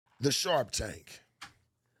The Sharp Tank.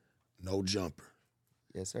 No jumper.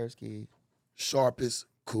 Yes, sir, Ski. Sharpest,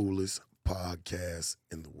 coolest podcast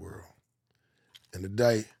in the world. And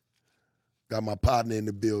today, got my partner in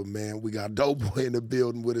the building, man. We got Doughboy in the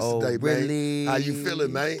building with us today, really? man. How you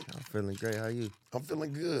feeling, man? I'm feeling great. How you? I'm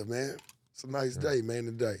feeling good, man. It's a nice day, man,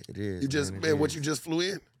 today. It is, You just, man, what, you just flew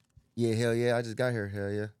in? Yeah, hell yeah. I just got here.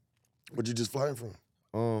 Hell yeah. What you just flying from?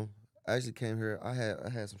 I actually came here. I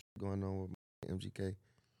had some shit going on with my MGK.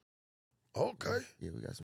 Okay. Yeah, we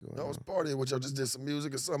got some shit going That on. was part of it. What, y'all just did some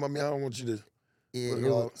music or something? I mean, I don't want you to. Yeah, put it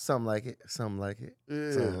was something like it. Something like it.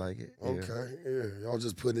 Yeah. Something like it. Yeah. Okay, yeah. Y'all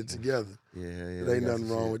just putting it together. Yeah. There ain't nothing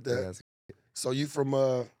wrong with that. So you from,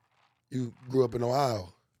 you grew up in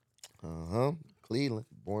Ohio? Cleveland,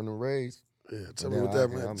 born and raised. Yeah, tell me what that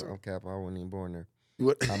meant. I'm Cap. I wasn't even born there.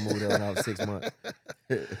 What? I moved there when I was 6 months.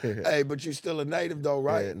 Hey, but you still a native though,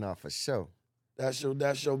 right? Yeah, no, for sure. That's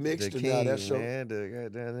your mixture the king, now. That's your man.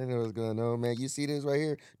 They know what's going on, man. You see this right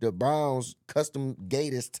here? The Browns custom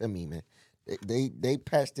gave this to me, man. They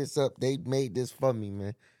patched this up. They made this for me,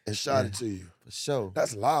 man. and shot it to you. For sure.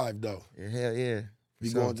 That's live though. Yeah, hell yeah.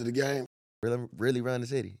 You going to the game? Really run the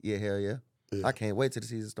city. Yeah, hell yeah. Yeah. I can't wait till the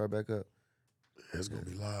season start back up. Yeah, it's gonna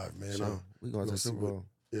be live, man. Sure. We going to the Super Bowl.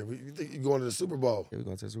 Yeah, you think you going to the Super Bowl? Yeah, we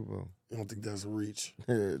going to the Super Bowl. You don't think that's a reach?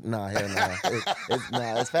 Nah, hell nah.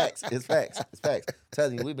 It's facts. It's facts. I'm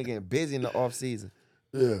telling you, we've been getting busy in the off season.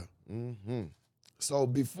 Yeah. Mm-hmm. So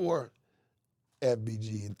before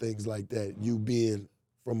FBG and things like that, you being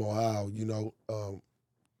from Ohio, you know,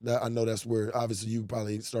 I know that's where obviously you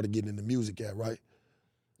probably started getting into music at, right?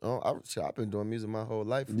 I've been doing music my whole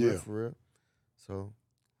life, for real. So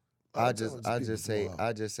I just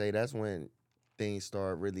say that's when things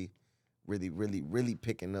start really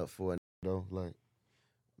picking up for though.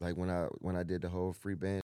 Like when I did the whole free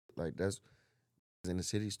band, like that's in the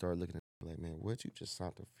city started looking at me like, man, what, you just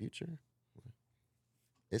signed the Future?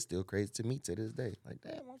 It's still crazy to me to this day. Like,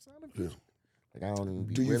 damn, I'm signing the Future. Like I don't even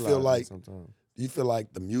be realizing sometimes. Do you feel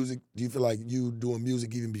like the music? Do you feel like you doing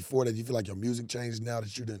music even before that? Do you feel like your music changed now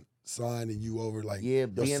that you done signed and you over like your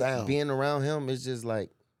sound? Being around him is just like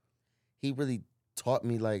he really taught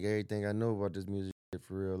me like everything I know about this music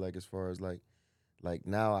for real. Like as far as like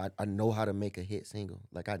now I know how to make a hit single.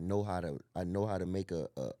 Like I know how to make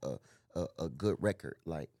a good record.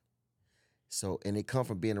 Like so, and it come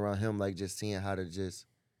from being around him. Like just seeing how to just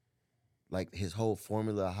like his whole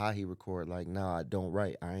formula, how he record. Like now I don't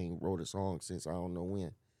write. I ain't wrote a song since I don't know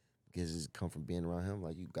when, because it's come from being around him.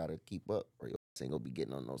 Like you gotta keep up, or your ain't gonna be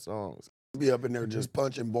getting on those songs. Be up in there just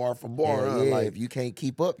punching bar for bar. Yeah, like if you can't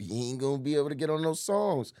keep up, you ain't gonna be able to get on those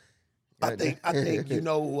songs. I think you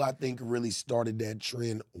know who I think really started that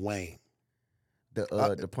trend? Wayne.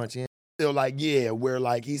 The punch in. Still like, yeah, where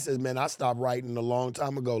like he says, man, I stopped writing a long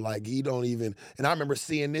time ago. Like he don't even, and I remember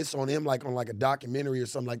seeing this on him like on like a documentary or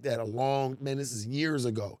something like that. This is years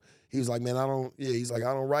ago. He was like, man, I don't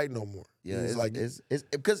write no more. Yeah, it's like it's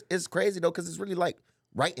because it's crazy though, because it's really like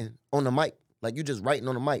writing on the mic. Like you just writing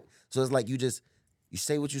on the mic. So it's like you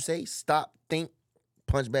say what you say, stop, think,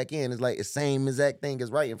 punch back in. It's like the same exact thing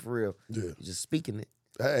as writing for real. Yeah. You're just speaking it.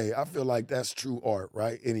 Hey, I feel like that's true art,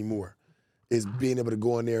 right? Anymore. Is being able to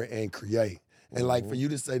go in there and create. And like for you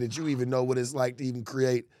to say that you even know what it's like to even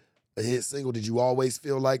create a hit single, did you always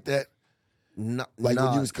feel like that? No, like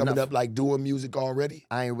when you was coming up, like doing music already?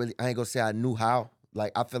 I ain't gonna say I knew how.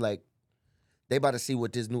 Like I feel like they about to see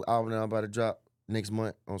what this new album that I'm about to drop next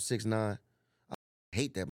month on 6ix9ine. I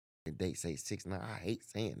hate that they say 6ix9ine. I hate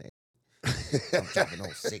saying that. I'm dropping on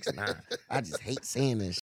 6ix9ine. I just hate saying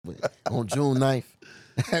that shit. But on June 9th.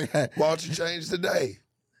 Why don't you change today?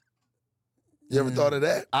 You ever thought of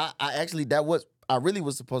that? I actually, I really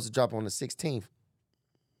was supposed to drop on the 16th.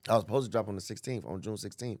 I was supposed to drop on the 16th, on June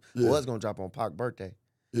 16th. Yeah. I was gonna drop on Pac's birthday.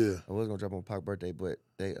 Yeah. I was gonna drop on Pac's birthday, but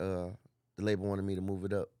they the label wanted me to move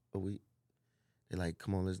it up a week. They're like,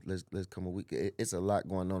 come on, let's come a week. It's a lot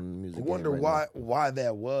going on in the music. I wonder game right why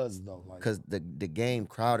that was though. Because the game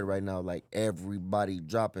crowded right now, like everybody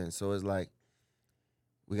dropping. So it's like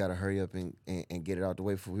we gotta hurry up and get it out the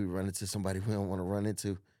way before we run into somebody we don't want to run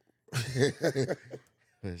into.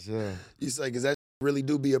 For sure. You say, because that really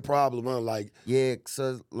do be a problem, huh? Like, yeah,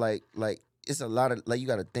 so like it's a lot of, like, you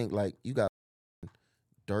gotta think, like, you got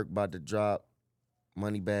Dirk about to drop,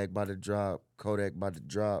 Moneybag about to drop, Kodak about to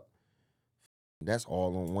drop. That's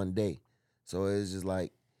all on one day. So it's just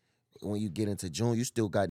like when you get into June, you still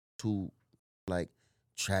got two, like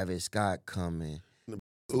Travis Scott coming,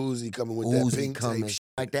 Uzi coming with that pink coming, tape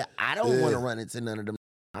like that. I don't want to run into none of them.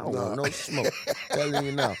 I don't want no smoke. Telling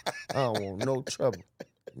you now, I don't want no trouble.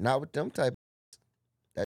 Not with them type.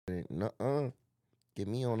 That get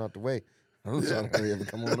me on out the way. I'm trying to hurry up and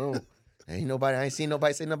come on home. I ain't seen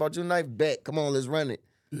nobody say nothing about your knife. Bet. Come on, let's run it.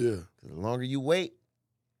 Yeah. Cause the longer you wait,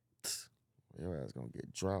 your ass gonna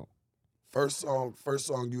get drought. First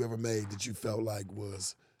song you ever made that you felt like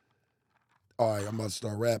was, all right, I'm about to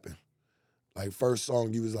start rapping. Like first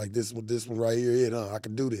song you was like, this one right here, I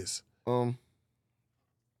can do this. Damn.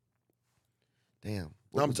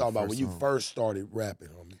 I'm talking about when you first started rapping,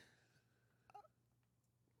 homie.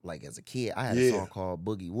 Like as a kid, I had a song called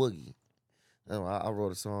Boogie Woogie. I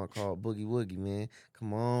wrote a song called Boogie Woogie, man.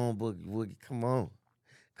 Come on, Boogie Woogie, come on.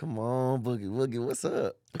 Come on, Boogie Woogie, what's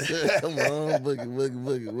up? Come on, Boogie Woogie,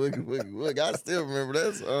 Boogie Woogie, Boogie Woogie. I still remember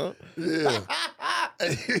that song. Yeah.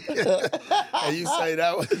 And you say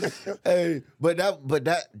that was hey, but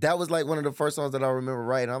that was like one of the first songs that I remember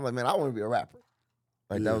writing. I'm like, man, I want to be a rapper.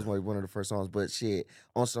 Like that was like one of the first songs. But shit,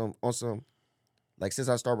 on some, like since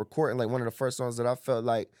I started recording, like one of the first songs that I felt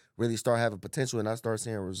like really started having potential and I started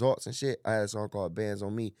seeing results and shit, I had a song called Bands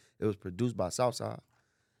on Me. It was produced by Southside.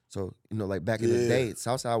 So, like back in the day,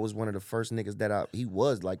 Southside was one of the first niggas that he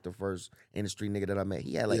was like the first industry nigga that I met.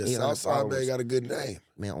 He had like 800 Southside followers. man got a good name.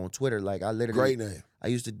 Man, on Twitter, like I literally great name. I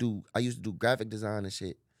used to do graphic design and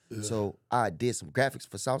shit. Yeah. So I did some graphics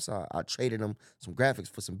for Southside. I traded him some graphics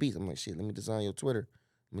for some beats. I'm like, shit, let me design your Twitter.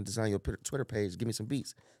 Let me design your Twitter page. Give me some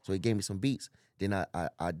beats. So he gave me some beats. Then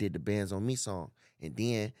I did the Bands on Me song. And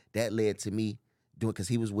then that led to me doing, because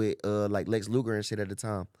he was with like Lex Luger and shit at the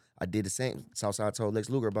time. I did the same. Southside told Lex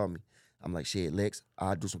Luger about me. I'm like, shit, Lex,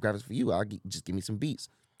 I'll do some graphics for you. Just give me some beats.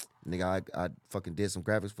 Nigga, I fucking did some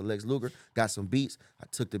graphics for Lex Luger, got some beats. I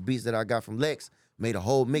took the beats that I got from Lex, made a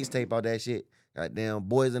whole mixtape out that shit. Goddamn,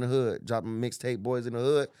 Boys in the Hood, dropped my mixtape, Boys in the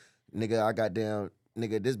Hood. Nigga, I got down,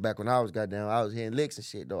 this back when I was hitting licks and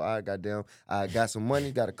shit, though. I got some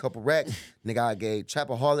money, got a couple racks. Nigga, I gave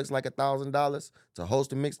Trapaholics like $1,000 to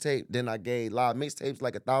host a mixtape. Then I gave Live Mixtapes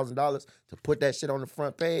like $1,000 to put that shit on the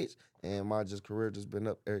front page. And my career just been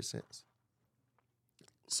up ever since.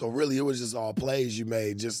 So really, it was just all plays you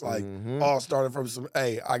made, just like all started from some,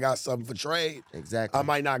 hey, I got something for trade. Exactly. I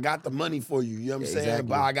might not got the money for you, you know what I'm saying?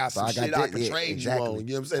 But I got some shit I can trade you on, you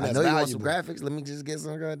know what I'm saying? That's I know valuable. You want some graphics, let me just get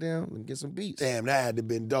some let me get some beats. Damn, that had to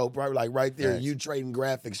been dope, right? Like right there, you trading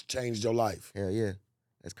graphics changed your life. Hell yeah.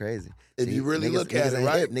 That's crazy. If you really look at it,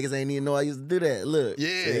 right? Niggas ain't even know I used to do that. Look.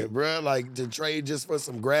 Yeah, bro, like to trade just for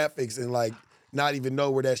some graphics and like not even know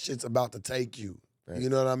where that shit's about to take you. Right. You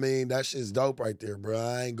know what I mean? That shit's dope right there, bro.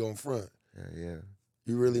 I ain't going front. Yeah.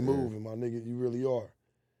 You really moving, my nigga. You really are.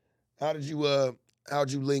 How'd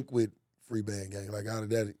you link with Free Band Gang? Like, how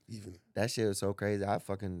did that even? That shit was so crazy. I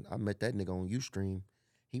met that nigga on Ustream.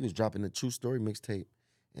 He was dropping the True Story mixtape.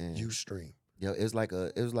 Ustream. Yo, it was like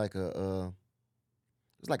a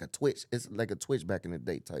Twitch. It's like a Twitch back in the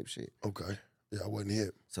day type shit. Okay. Yeah, I wasn't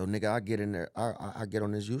hip. So nigga, I get in there. I get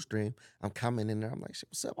on this Ustream. I'm commenting in there. I'm like, shit,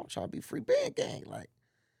 what's up? I'm trying to be Free Band Gang. Like,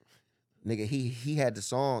 nigga, he had the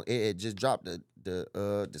song. It just dropped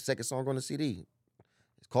the second song on the CD.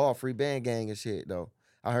 It's called Free Band Gang and shit though.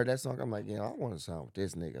 I heard that song. I'm like, yeah, I want to sound with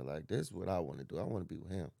this nigga. Like, this is what I want to do. I want to be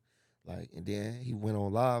with him. Like, and then he went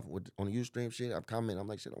on live on the Ustream shit. I'm commenting. I'm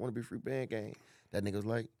like, shit, I want to be Free Band Gang. That nigga was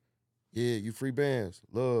like, yeah, you free bands,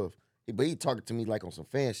 love. But he talking to me like on some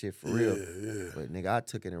fan shit for real. Yeah. But nigga, I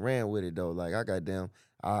took it and ran with it though. Like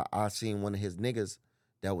I seen one of his niggas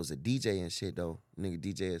that was a DJ and shit though. Nigga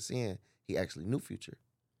DJ SN, he actually knew Future.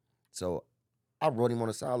 So I wrote him on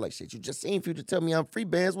the side like, shit, you just seen Future tell me I'm Free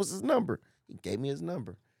Bands, what's his number? He gave me his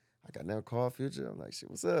number. I got down, called Future. I'm like, shit,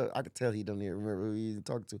 what's up? I could tell he don't even remember who he even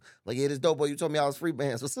talking to. Like, yeah, this dope boy, you told me I was Free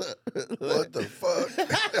Bands. What's up? What the fuck?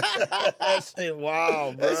 That shit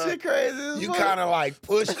wild, bro. That shit crazy. You kind of like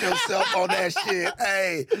pushed yourself on that shit.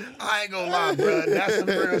 Hey, I ain't gonna lie, bro. That's some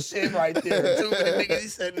real shit right there. Too many niggas, he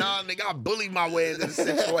said, nah, nigga, I bullied my way into the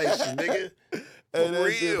situation, nigga. For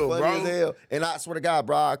real, bro. As hell. And I swear to God,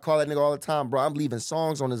 bro, I call that nigga all the time, bro. I'm leaving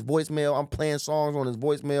songs on his voicemail. I'm playing songs on his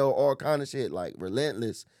voicemail, all kind of shit, like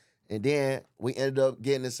relentless. And then we ended up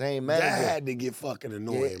getting the same manager. That had to get fucking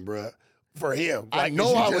annoying, bro. For him. I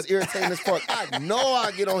know I was irritating as fuck. I know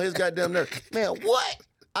I get on his goddamn nerve. Man, what?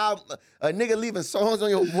 A nigga leaving songs on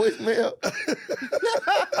your voicemail?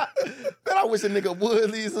 Man, I wish a nigga would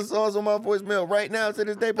leave some songs on my voicemail right now to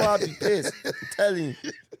this day, bro. I'd be pissed. I'm telling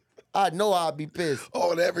you. I know I'd be pissed.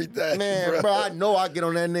 On everything, man, bro. I know I get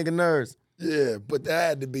on that nigga nerves. Yeah, but that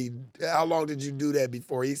had to be. How long did you do that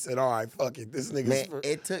before he said, "All right, fuck it, this nigga's"? Man,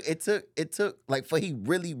 it took like for he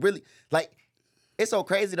really like. It's so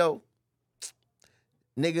crazy though,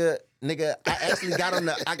 nigga. I actually got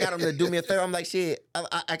him to do me a favor. I'm like, shit.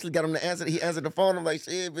 I actually got him to answer. He answered the phone. I'm like,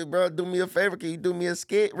 shit, bro, do me a favor. Can you do me a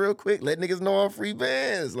skit real quick? Let niggas know I'm Free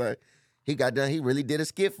Bands. Like, He got done. He really did a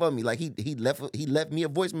skit for me. Like he left me a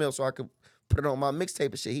voicemail so I could put it on my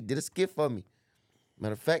mixtape and shit. He did a skit for me.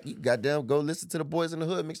 Matter of fact, you goddamn go listen to the Boys in the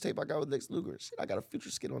Hood mixtape I got with Lex Luger. Shit, I got a Future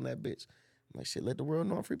skit on that bitch. I'm like, shit, let the world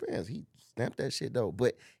know I'm free bands. He snapped that shit though.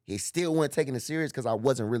 But he still wasn't taking it serious because I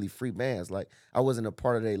wasn't really free bands. Like, I wasn't a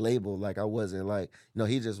part of their label. Like, I wasn't like,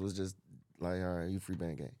 he just was just like, all right, you free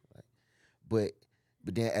band gang. Like,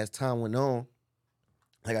 but then as time went on,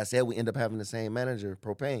 like I said, we end up having the same manager,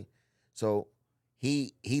 Propane. So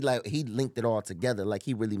he linked it all together. Like,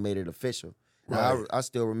 he really made it official. Now, Right. I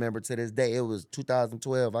still remember to this day. It was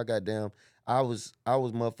 2012. I was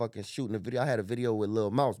motherfucking shooting a video. I had a video with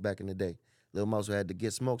Lil Mouse back in the day. Lil Mouse had the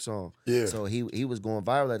Get Smoke song. Yeah. So he was going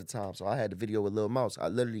viral at the time. So I had the video with Lil Mouse. I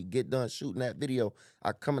literally get done shooting that video.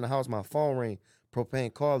 I come in the house, my phone ring.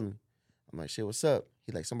 Propane calling me. I'm like, shit, what's up?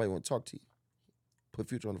 He like, somebody want to talk to you. Put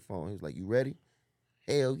Future on the phone. He was like, you ready?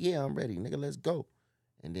 Hell yeah, I'm ready. Nigga, let's go.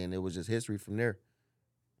 And then it was just history from there.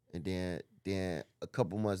 And then a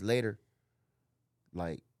couple months later,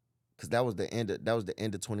 like, cause that was the end of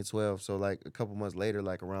 2012. So like a couple months later,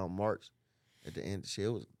 like around March, at the end, shit,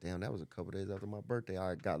 that was a couple days after my birthday.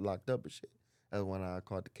 I got locked up and shit. That's when I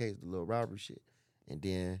caught the case, the little robbery shit. And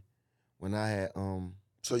then when I had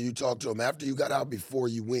So you talked to him after you got out, before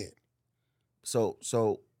you went. so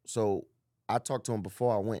I talked to him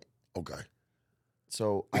before I went. Okay.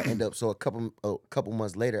 So I end up a couple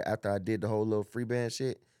months later after I did the whole little free band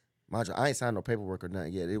shit. Mind you, I ain't signed no paperwork or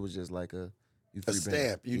nothing yet. It was just like a free band.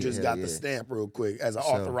 Stamp. You Yeah, just got the stamp real quick as an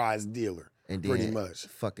authorized dealer. And pretty then much.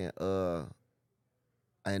 Fucking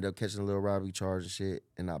I ended up catching a little robbery charge and shit,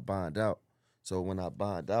 and I bond out. So when I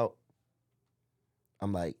bond out,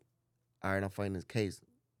 I'm like, all right, I'm fighting this case.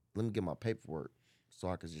 Let me get my paperwork so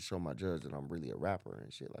I can just show my judge that I'm really a rapper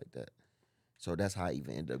and shit like that. So that's how I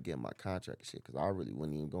even ended up getting my contract and shit, because I really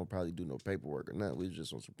wasn't even gonna probably do no paperwork or nothing. We was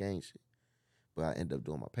just on some gang shit. But I ended up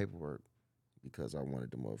doing my paperwork because I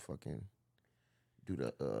wanted to motherfucking do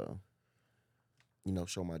the,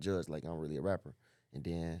 show my judge like I'm really a rapper. And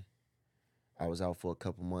then I was out for a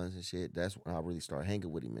couple months and shit. That's when I really started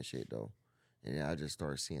hanging with him and shit though. And then I just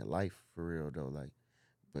started seeing life for real though. Like,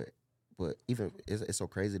 but even it's so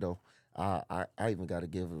crazy though. I even got to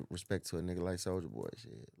give respect to a nigga like Soulja Boy.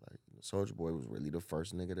 Shit, like Soulja Boy was really the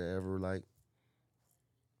first nigga to ever like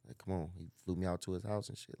come on. He flew me out to his house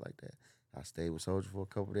and shit like that. I stayed with Soulja for a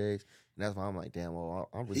couple days, and that's why I'm like, damn, well,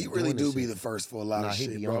 I'm really. He really do shit. be the first for a lot of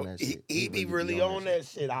shit, bro. He be really on that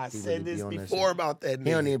shit. I said this before about that nigga.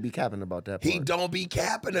 He don't even be capping about that part. He don't be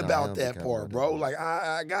capping about that part, bro. Like,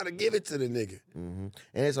 I gotta give it to the nigga. Mm-hmm.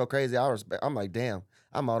 And it's so crazy. I'm like, damn,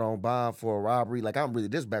 I'm out on bond for a robbery. Like, I'm really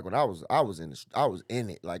this back when I was in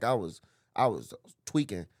it. Like, I was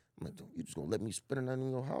tweaking. I'm like, you just gonna let me spit it out in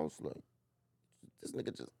your house? Like, this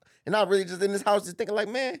nigga just, and I really just in this house just thinking like,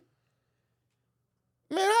 man,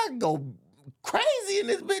 I can go crazy in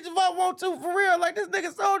this bitch if I want to, for real. Like, this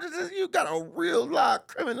nigga Soulja, you got a real live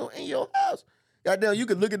criminal in your house. Goddamn, you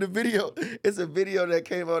can look at the video. It's a video that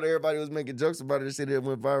came out. Everybody was making jokes about it. The shit that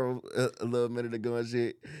went viral a little minute ago and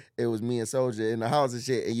shit. It was me and Soulja in the house and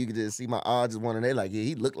shit, and you could just see my eyes just wondering. They like, yeah,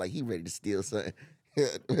 he looked like he ready to steal something.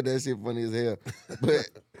 That shit funny as hell.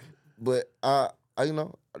 But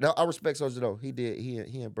I respect Soulja though.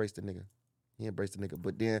 He embraced the nigga. He embraced the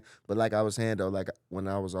nigga. But like I was saying though, like when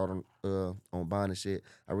I was out on bond and shit,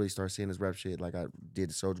 I really started seeing this rap shit. Like I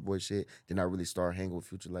did the Soulja Boy shit. Then I really started hanging with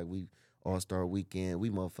Future. Like we All-Star Weekend.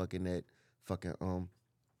 We motherfucking that fucking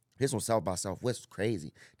this one South by Southwest was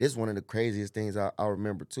crazy. This is one of the craziest things I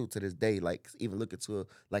remember too to this day. Like even looking to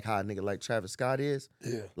like how a nigga like Travis Scott is.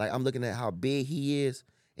 Yeah. Like I'm looking at how big he is,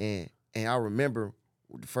 and I remember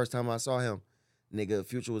the first time I saw him, nigga,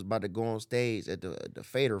 Future was about to go on stage at the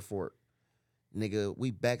Fader Fort. Nigga,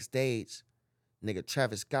 we backstage. Nigga,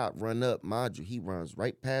 Travis Scott run up, mind you, he runs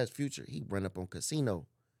right past Future. He run up on Casino.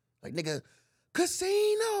 Like, nigga,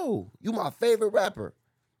 Casino, you my favorite rapper.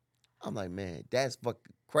 I'm like, man, that's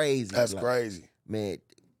fucking crazy. That's like, crazy. Man,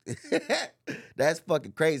 that's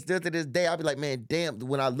fucking crazy. Still to this day, I'll be like, man, damn.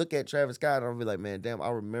 When I look at Travis Scott, I'll be like, man, damn,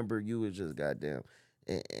 I remember you was just goddamn.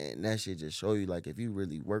 And that shit just show you, like, if you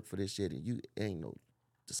really work for this shit and you ain't no,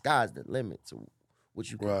 the sky's the limit to what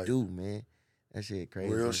you can do, man. That shit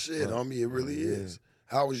crazy. Real shit, homie. It really is.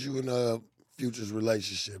 How was you and Future's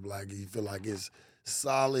relationship? Like, do you feel like it's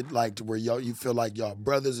solid, like to where you feel like y'all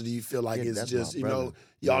brothers, or do you feel like it's just,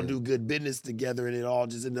 y'all do good business together and it all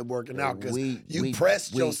just end up working out? Because you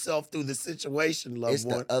pressed yourself through the situation, loved it's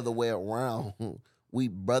one. It's the other way around. We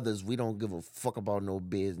brothers, we don't give a fuck about no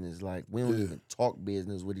business. Like, we don't even talk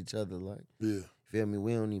business with each other. Like, feel me?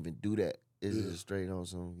 We don't even do that. It's just straight on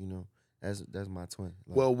some, That's my twin.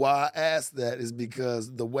 Like, Well, why I asked that is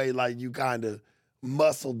because the way like you kind of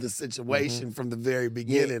muscled the situation from the very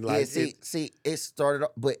beginning. Like see, it started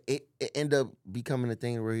off, but it ended up becoming a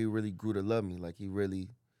thing where he really grew to love me. Like he really,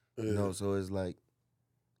 you know. So it's like,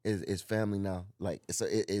 it's family now. Like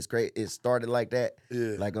it's great. It started like that.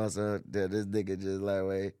 Yeah. Like on some this nigga just like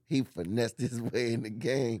way he finessed his way in the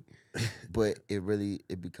game, but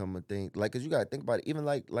it become a thing. Like, cause you gotta think about it. Even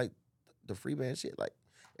like the free band shit. Like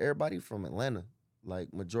everybody from Atlanta.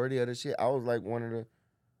 Like majority of the shit. I was like one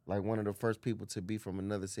of the first people to be from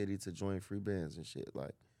another city to join free bands and shit.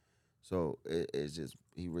 Like, so it's just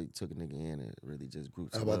he really took a nigga in and really just grew.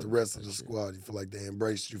 How about the rest of the squad? You feel like they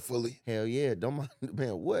embraced you fully? Hell yeah, don't mind,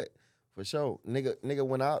 man. What? For sure, nigga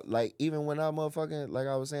went out, like, even when I motherfucking, like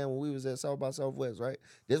I was saying, when we was at South by Southwest, right?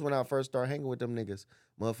 This when I first started hanging with them niggas,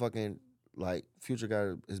 motherfucking, like, Future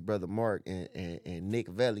got his brother Mark and Nick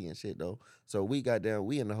Velli and shit though. So we got down,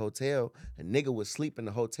 we in the hotel, and nigga was sleep in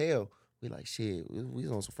the hotel. We like, shit, we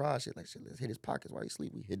was on some fried shit, like, shit, let's hit his pockets while he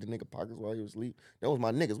sleep. We hit the nigga pockets while he was asleep. That was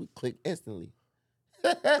my niggas. We clicked instantly.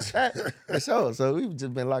 For sure. So we've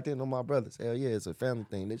just been locked in on my brothers. Hell yeah, it's a family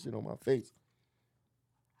thing. This shit on my face.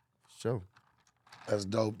 For sure. That's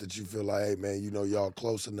dope that you feel like, hey man, you know y'all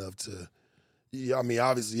close enough to. Yeah, I mean,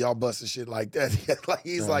 obviously y'all busting shit like that. Like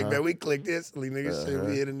he's like, man, we clicked instantly, nigga. Shit,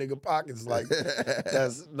 we hit a nigga pockets. Like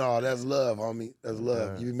that's love, homie. That's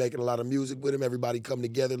love. You be making a lot of music with him. Everybody come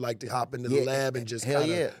together, like to hop into the lab and just kind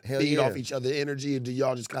of feed off each other energy. And do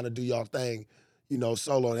y'all just kind of do y'all thing, you know,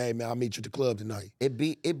 solo? And hey man, I'll meet you at the club tonight. It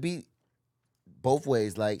be both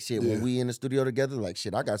ways. Like shit, when we in the studio together, like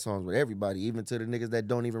shit, I got songs with everybody, even to the niggas that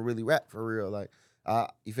don't even really rap for real. Like,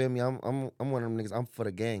 you feel me? I'm one of them niggas. I'm for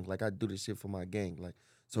the gang. Like I do this shit for my gang. Like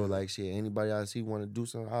so, like shit. Anybody I see want to do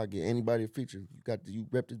something, I'll get anybody a feature. You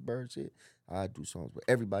rep this bird shit. I do songs with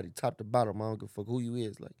everybody, top to bottom. I don't give a fuck who you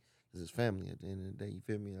is. Like it's family at the end of the day. You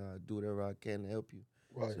feel me? I do whatever I can to help you.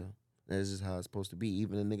 Right. So that's just how it's supposed to be.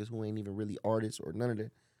 Even the niggas who ain't even really artists or none of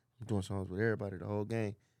that, I'm doing songs with everybody, the whole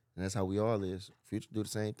gang. And that's how we all is. Future do the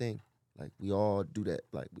same thing. Like we all do that.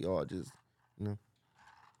 Like we all just, you know.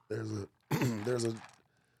 There's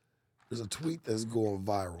a tweet that's going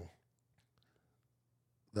viral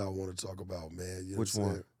that I want to talk about, man. You know Which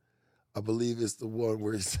one? I believe it's the one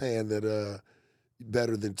where he's saying that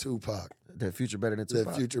better than Tupac. That Future better than Tupac.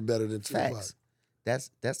 That Future better than Tupac. Facts.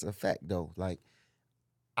 That's a fact though. Like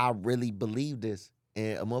I really believe this,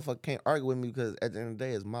 and a motherfucker can't argue with me because at the end of the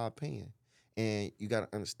day, it's my opinion. And you gotta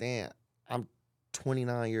understand, I'm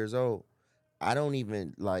 29 years old. I don't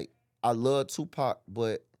even I love Tupac,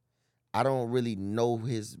 but I don't really know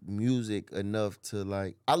his music enough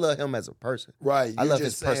to I love him as a person. Right. I love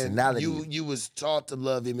his personality. You was taught to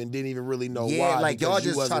love him and didn't even really know why. Yeah, like y'all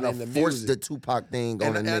just trying to force music. the Tupac thing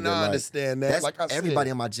on a nigga. And I understand that. That's like I said, everybody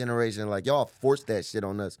in my generation, like y'all forced that shit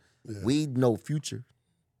on us. Yeah. We know Future.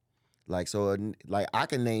 Like so, I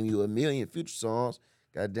can name you a million Future songs.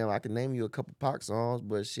 Goddamn, I can name you a couple Pac songs,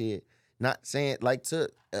 but shit, not saying to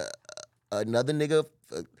another nigga.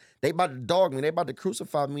 They about to dog me. They about to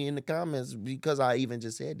crucify me in the comments because I even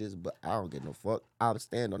just said this, but I don't get no fuck. I'll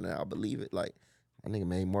stand on that. I believe it. Like, my nigga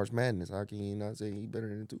made March Madness. How can you not say he better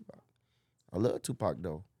than Tupac? I love Tupac,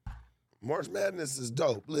 though. March Madness is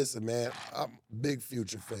dope. Listen, man, I'm a big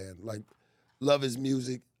Future fan. Like, love his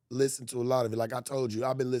music. Listen to a lot of it. Like I told you,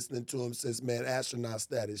 I've been listening to him since, man, Astronaut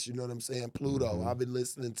Status. You know what I'm saying? Pluto. Mm-hmm. I've been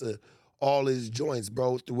listening to all his joints,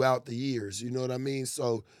 bro, throughout the years. You know what I mean?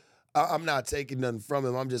 So, I'm not taking nothing from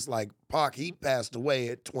him. I'm just like, Pac, he passed away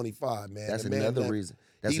at 25, man. That's another reason.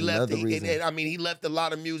 That's another reason. And, I mean, he left a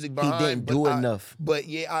lot of music behind. He didn't do enough. But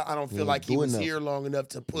yeah, I don't feel like he was here long enough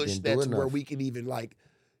to push that to where we could even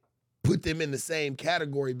put them in the same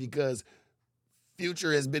category because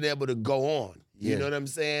Future has been able to go on. You know what I'm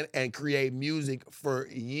saying? And create music for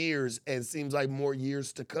years and seems like more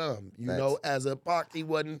years to come. You know, as a Pac, he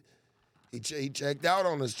wasn't. He checked out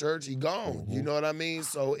on his church. He gone. Mm-hmm. You know what I mean?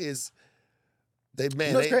 So it's it's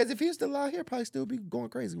crazy. If he was still out here, probably still be going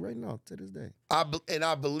crazy right now to this day. I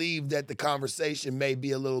believe that the conversation may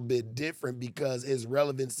be a little bit different because his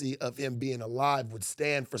relevancy of him being alive would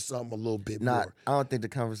stand for something a little bit more. I don't think the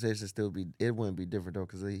conversation it wouldn't be different though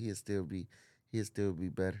because he'd still be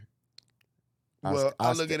better. Well,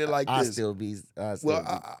 I look at it like this.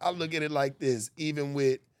 I look at it like this. Even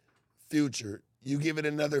with Future. You give it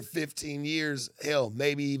another 15 years, hell,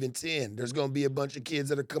 maybe even 10. There's going to be a bunch of kids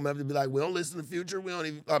that are coming up to be like, we don't listen to Future. We don't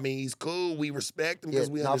even, I mean, he's cool. We respect him because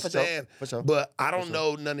we understand. For sure. But I don't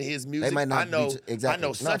know none of his music. I know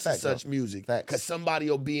such and such music because somebody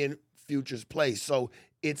will be in Future's place. So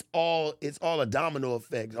it's all a domino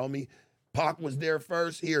effect, homie. Pac was there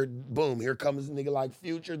first. Here, boom, here comes a nigga like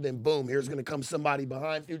Future. Then boom, here's gonna come somebody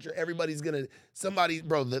behind Future. Everybody's gonna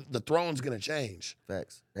bro, the throne's gonna change.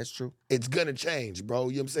 Facts. That's true. It's gonna change, bro.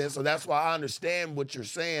 You know what I'm saying? So that's why I understand what you're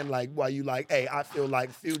saying. Like why you like, hey, I feel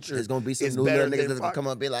like Future There's gonna be some is new better little niggas than that's gonna Pac. come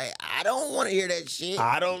up and be like, I don't want to hear that shit.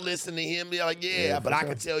 I don't listen to him. Be like, yeah, but for I sure.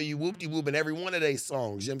 can tell you whoop-de-whoop in every one of their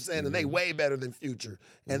songs. You know what I'm saying? And they way better than Future.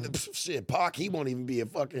 And shit, Pac, he won't even be a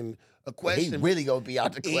fucking a He question. really gonna be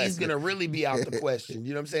out the question. He's gonna really be out the question.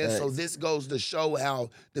 You know what I'm saying? So Thanks. this goes to show how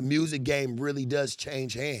the music game really does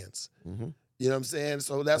change hands. Mm-hmm. You know what I'm saying?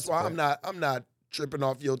 So that's why a I'm not tripping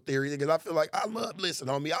off your theory because I feel like listen,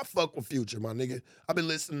 homie, I fuck with Future, my nigga. I've been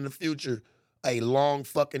listening to Future a long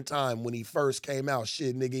fucking time when he first came out.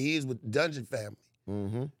 Shit, nigga, he's with the Dungeon Family.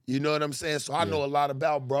 Mm-hmm. You know what I'm saying? So I know a lot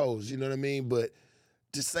about bros, you know what I mean? But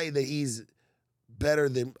to say that he's better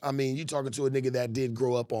than, I mean, you talking to a nigga that did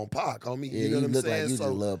grow up on Pac, homie. Yeah, you know what I'm look saying? like you So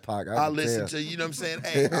just love Pac. I can listen tell. to, you know what I'm saying?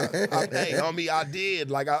 Hey, hey, homie, I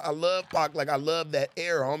did. Like, I love Pac. Like, I love that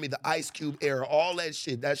era, homie, the Ice Cube era, all that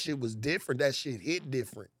shit. That shit was different. That shit hit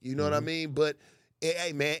different. You know what I mean? But,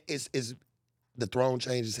 hey, man, it's the throne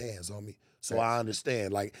changes hands, homie. So I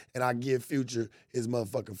understand. Like, and I give Future his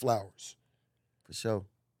motherfucking flowers. For sure.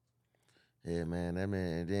 Yeah, man, that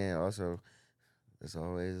man. And then also, let's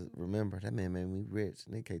always remember that man made me rich.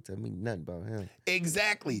 And they can't tell me nothing about him.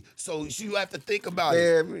 Exactly. So you have to think about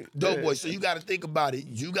it. Man, Dope boy. So you got to think about it.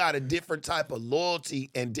 You got a different type of loyalty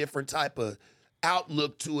and different type of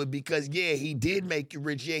outlook to it because yeah, he did make you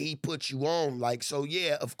rich. Yeah, he put you on. Like, so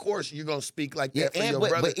yeah, of course you're gonna speak like that for your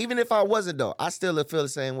brother. But even if I wasn't though, I still feel the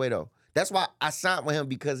same way though. That's why I signed with him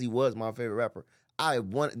because he was my favorite rapper.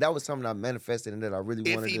 That was something I manifested and that I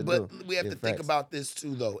really wanted to do. But we have to think facts. about this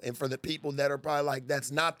too, though, and for the people that are probably like,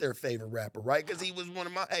 that's not their favorite rapper, right? Because he was one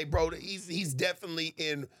of my, hey, bro, he's definitely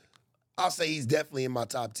in. I'll say he's definitely in my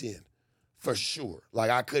top 10, for sure.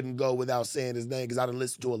 Like I couldn't go without saying his name because I done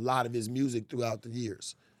listened to a lot of his music throughout the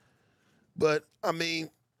years. But I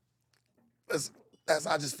mean, that's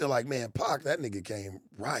I just feel like, man, Pac, that nigga came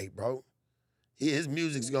right, bro. His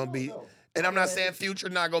music's gonna be. And I'm not saying Future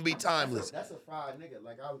not gonna be timeless. That's a fried nigga.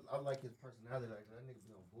 Like I like his personality. Like that nigga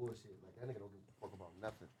be on bullshit. Like that nigga don't give a fuck about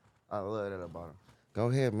nothing. I love that about him. Go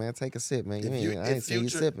ahead, man. Take a sip, man. I ain't seen you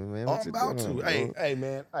sipping, man. What I'm you about doing, to. bro? Hey,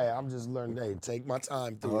 man. Hey, I'm just learning. Hey, take my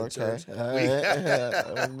time through it, Okay. church. All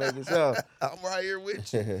right. I'm making sure. I'm right here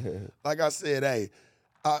with you. Like I said, hey,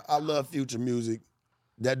 I love Future music.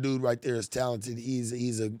 That dude right there is talented. He's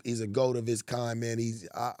a goat of his kind, man.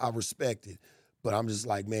 I respect it. But I'm just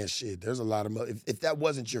like, man, shit, there's a lot of, if that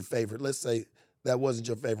wasn't your favorite, let's say that wasn't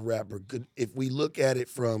your favorite rapper, if we look at it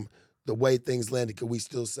from the way things landed, could we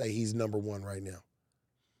still say he's number one right now?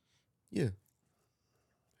 Yeah.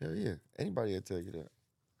 Hell yeah. Anybody will tell you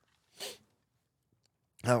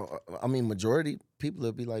that. I mean, majority people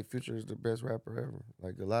will be like, Future is the best rapper ever.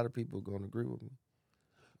 Like, a lot of people going to agree with me.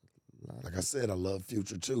 Like I said, I love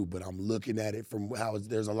Future too, but I'm looking at it from how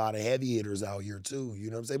there's a lot of heavy hitters out here too. You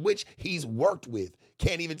know what I'm saying? Which he's worked with.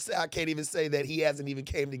 I can't even say that he hasn't even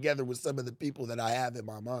came together with some of the people that I have in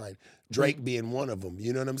my mind. Drake being one of them.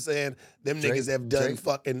 You know what I'm saying? Them niggas have done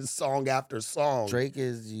fucking song after song. Drake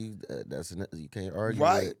is you. You can't argue.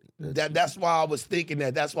 Right. With. That's why I was thinking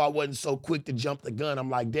that. That's why I wasn't so quick to jump the gun. I'm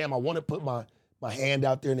like, damn, I want to put my hand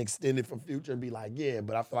out there and extend it for Future and be like, yeah,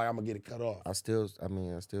 but I feel like I'm gonna get it cut off. I still.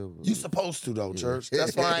 You supposed to though, church.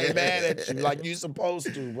 That's why I ain't mad at you. Like you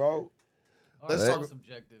supposed to, bro. Let's talk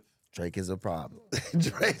subjective. Drake is a problem.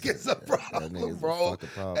 Drake is a problem, bro. A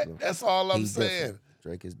problem. That's all I'm saying. Different.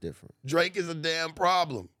 Drake is different. Drake is a damn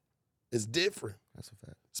problem. It's different. That's a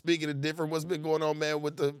fact. Speaking of different, what's been going on, man?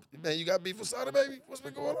 Man, you got beef with Sada, baby? What's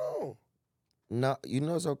been going on? No, you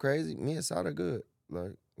know what's so crazy? Me and Sada good.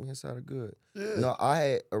 Like, me and Sada good. Yeah. No, I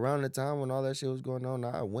had around the time when all that shit was going on,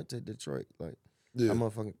 I went to Detroit. Like, Yeah.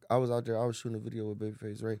 I was out there. I was shooting a video with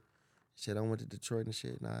Babyface Ray. Shit, I went to Detroit and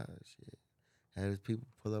shit. Shit, had his people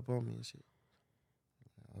pull up on me and shit.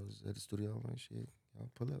 I was at the studio and shit. Y'all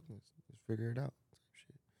pull up, let's figure it out.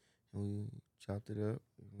 Shit, and we chopped it up.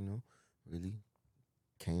 You know, really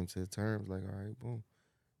came to terms. Like, all right, boom,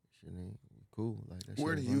 shit ain't cool. Like that.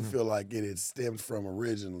 Where do you feel like it had stemmed from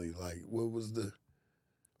originally? Like, what was the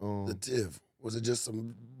tiff? Was it just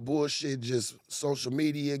some bullshit, just social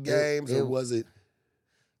media games, or was it?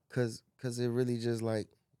 Cause it really just like,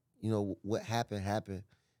 you know, what happened.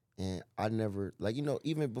 And I never, like, you know,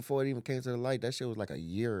 even before it even came to the light, that shit was like a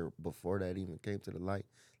year before that even came to the light.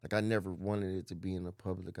 Like, I never wanted it to be in the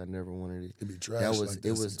public. I never wanted it to be trash.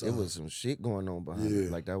 It was some shit going on behind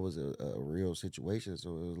it. Like, that was a real situation. So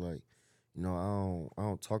it was like, you know, I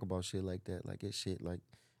don't talk about shit like that. Like, it's shit like,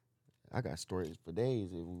 I got stories for days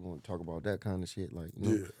if we want to talk about that kind of shit. Like, you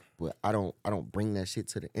know, Yeah. but I don't bring that shit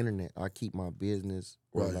to the internet. I keep my business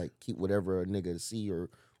or Right. like keep whatever a nigga see or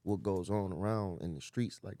what goes on around in the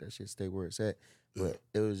streets. Like that shit stay where it's at. Yeah. But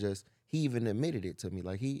it was just he even admitted it to me.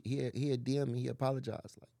 Like he had DM me. He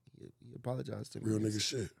apologized. Like he apologized to me. Real nigga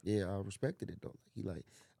shit. Yeah, I respected it though. Like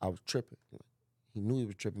I was tripping. Like, he knew he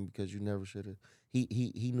was tripping because you never should have.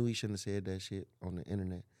 He knew he shouldn't have said that shit on the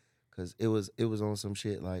internet, cause it was on some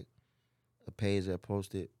shit like a page that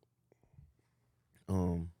posted,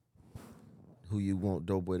 who you want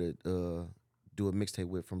Dope Boy to do a mixtape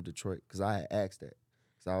with from Detroit, cause I had asked that,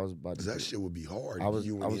 cause I was about to. Cause that shit would be hard. I was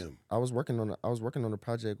him. I was working on a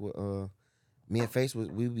project with me and Face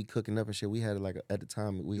we be cooking up and shit. We had like at the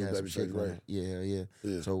time we had some shit going on. Yeah.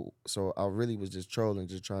 So I really was just trolling,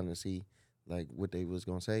 just trying to see like what they was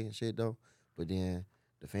gonna say and shit though. But then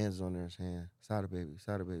the fans was on there saying, Sada baby.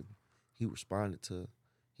 He responded to,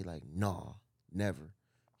 he like, nah, never.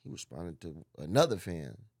 He responded to another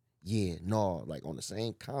fan, yeah, nah, like on the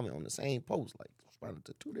same comment, on the same post, like responded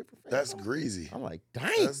to two different fans. That's greasy. I'm like,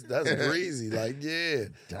 dang. That's greasy. Like, yeah.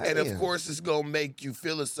 Damn. And of course it's gonna make you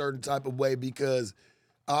feel a certain type of way because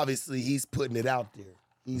obviously he's putting it out there.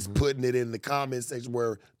 He's putting it in the comment section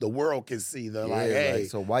where the world can see. They're like, hey.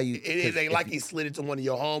 so why you? It ain't like he slid it to one of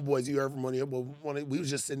your homeboys. You heard from one of your. We was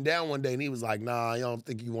just sitting down one day and he was like, nah, I don't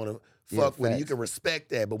think you want to fuck with it. You can respect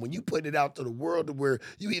that. But when you put it out to the world to where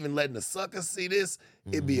you even letting the sucker see this,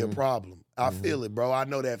 it'd be a problem. I feel it, bro. I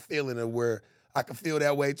know that feeling of where I can feel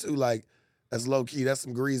that way too. Like, that's low key. That's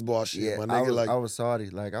some greaseball shit, Yeah, my nigga. I was salty.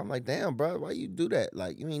 Like I'm like, damn, bro, why you do that?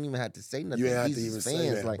 Like you ain't even have to say nothing. You ain't have These to even is say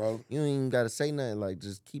fans. that, like, bro. You ain't even gotta say nothing. Like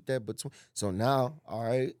just keep that between. So now, all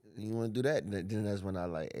right, you want to do that? And then that's when I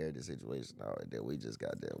like aired the situation out. And then we just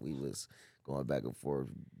got there. We was going back and forth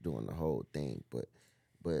doing the whole thing. But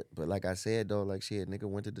like I said though, like shit, nigga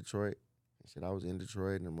went to Detroit. Shit, I was in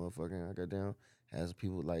Detroit and the motherfucking I got down. Had some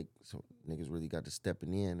people like some niggas really got to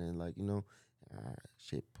stepping in and like, you know,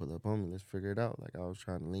 shit, pull up on me, let's figure it out. Like I was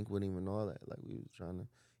trying to link with him and all that. Like we was trying to,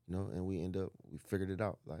 you know, and we figured it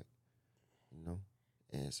out. Like, you know.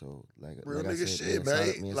 And so like Real like nigga I said, shit, me man.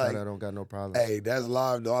 and Like, Sada don't got no problem. hey, that's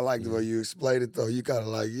live though. I like the way you explained it though. You kind of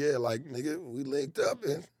like, yeah, like nigga, we linked up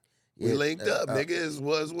and we linked up. Nigga, it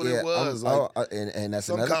was what it was. And that's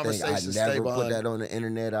some another thing. I conversations stay never put behind. that on the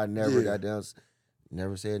internet. I never got down,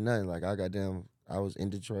 never said nothing. Like I got down. I was in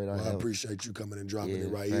Detroit. Well, I appreciate you coming and dropping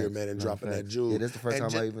it right facts. here, man, and dropping that jewel. Yeah, that's the first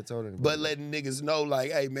And time I even told anybody. But letting niggas know,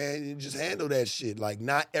 like, hey, man, you just handle that shit. Like,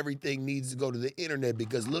 not everything needs to go to the internet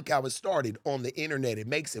because look how it started on the internet. It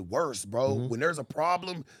makes it worse, bro. When there's a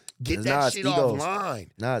problem, get that shit offline.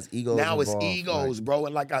 Now it's egos. Now it's involved, egos, like, bro.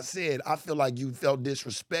 And like I said, I feel like you felt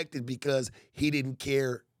disrespected because he didn't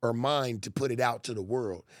care or mind to put it out to the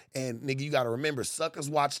world. And nigga, you gotta remember, suckers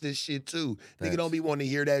watch this shit too. Nigga don't be wanting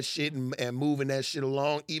to hear that shit and moving that shit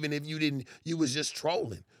along, even if you was just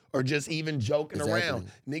trolling or just even joking around.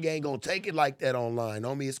 Nigga ain't gonna take it like that online.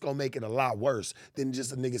 Homie, it's gonna make it a lot worse than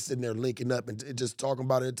just a nigga sitting there linking up and just talking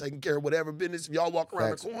about it and taking care of whatever business y'all walk around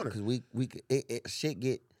the corner. Because shit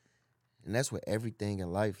get, and that's with everything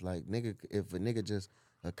in life. Like nigga, if a nigga just,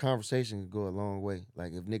 a conversation could go a long way.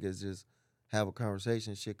 Like if niggas just have a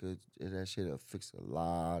conversation, that'll fix a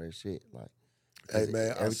lot of shit. Like, hey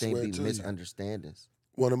man, everything I swear be to misunderstandings.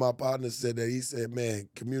 One of my partners said that. He said, man,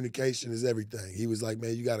 communication is everything. He was like,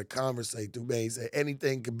 man, you got to conversate through, man. He said,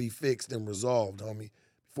 anything can be fixed and resolved, homie,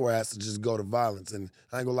 before it has to just go to violence. And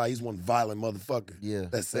I ain't gonna lie, he's one violent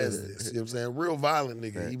motherfucker that says this. You know what I'm saying? Real violent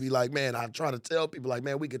nigga. He be like, man, I try to tell people, like,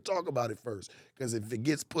 man, we could talk about it first. Because if it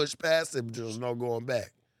gets pushed past it, there's no going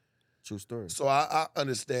back. True story. So I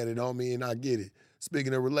understand it, homie, and I get it.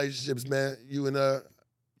 Speaking of relationships, man, you and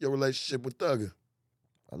your relationship with Thugger.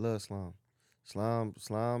 I love Slime.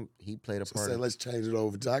 Slime, he played a part. So let's change it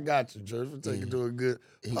over. I got you, George. We'll take it to a good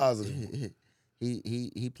positive.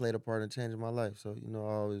 He played a part in changing my life. So, you know,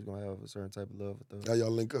 I always gonna have a certain type of love for Thugger. How y'all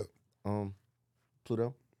link up?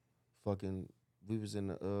 Pluto. We was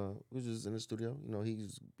just in the studio. You know, he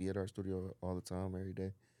used to be at our studio all the time, every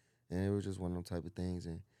day. And it was just one of them type of things.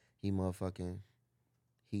 And I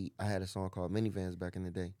had a song called Minivans back in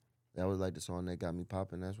the day. That was like the song that got me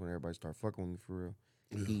popping. That's when everybody started fucking with me for real.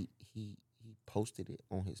 Yeah. He posted it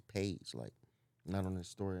on his page, like not on his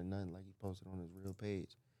story or nothing. Like he posted on his real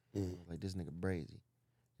page. Like this nigga brazy.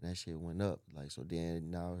 And that shit went up. Like so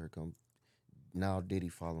then now Diddy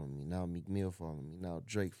following me. Now Meek Mill following me. Now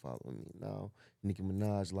Drake following me. Now Nicki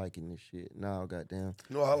Minaj liking this shit. Now goddamn.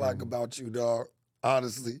 You know what I like about you, dog?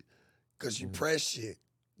 Honestly, because you press shit.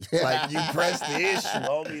 Like you press the issue,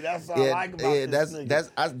 homie. That's what I like about this nigga.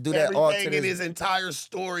 that's I do that all to Everything in this. his entire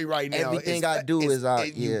story right now. Everything I do is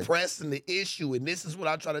you pressing the issue, and this is what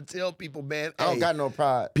I try to tell people, man. I don't got no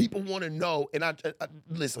pride. People want to know, and I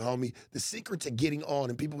listen, homie. The secret to getting on,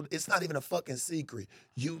 and people, it's not even a fucking secret.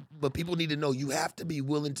 But people need to know you have to be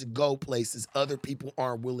willing to go places other people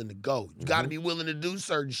aren't willing to go. You got to be willing to do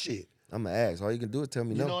certain shit. I'm gonna ask. All you can do is tell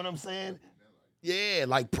me no. You know what I'm saying? Yeah,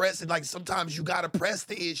 like pressing, like sometimes you gotta press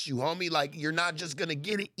the issue, homie. Like you're not just gonna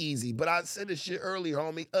get it easy. But I said this shit earlier,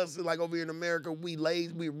 homie. Us, like over here in America, we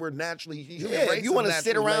lazy. We're naturally human race. If you want to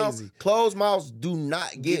sit around, lazy. closed mouths do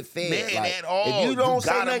not get fed. Man, like, at all. If you don't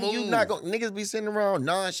say nothing, move. you not gonna. Niggas be sitting around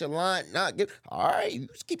nonchalant, not get. All right, you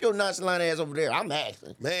just keep your nonchalant ass over there. I'm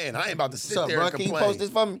asking. Man, I ain't about to sit What's up, there bro? and Can complain. you post this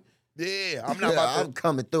for me? Yeah, I'm not about to. I'm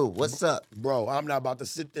coming through. What's up, bro? I'm not about to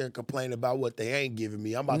sit there and complain about what they ain't giving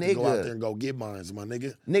me. I'm about to go out there and go get mines, my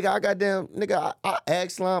nigga. Nigga, I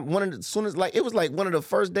asked Slime soon as it was like one of the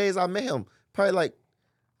first days I met him. Probably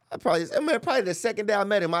the second day I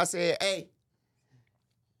met him. I said, "Hey,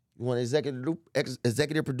 you want to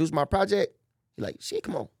executive produce my project?" He like, "Shit,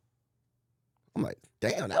 come on." I'm like,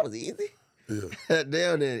 "Damn, that was easy." Yeah.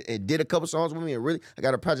 Down and did a couple songs with me, and really, I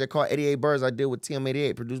got a project called 88 Birds I did with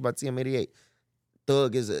TM88, produced by TM88.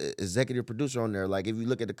 Thug is an executive producer on there. Like, if you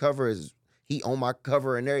look at the cover, he on my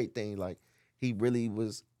cover and everything. Like, he really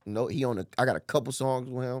was. I got a couple songs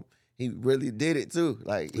with him. He really did it too.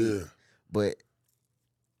 Like, but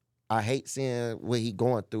I hate seeing what he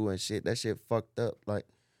going through and shit. That shit fucked up. Like,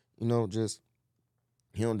 just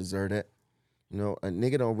he don't deserve that. A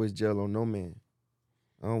nigga don't wish jail on no man.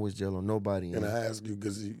 I don't wish jail on nobody. And I ask you,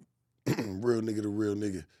 because real nigga to real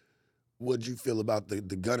nigga, what'd you feel about the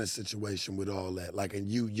Gunna situation with all that? Like, and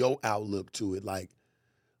your outlook to it. Like,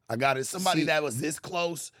 I got it. Somebody that was this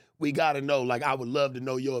close, we got to know. Like, I would love to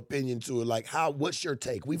know your opinion to it. Like, what's your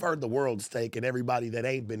take? We've heard the world's take, and everybody that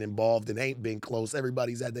ain't been involved and ain't been close,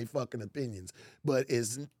 everybody's had their fucking opinions. But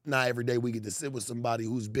it's not every day we get to sit with somebody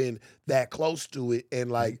who's been that close to it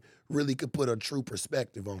and, like, really could put a true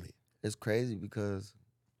perspective on it. It's crazy because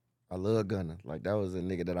I love Gunna. Like, that was a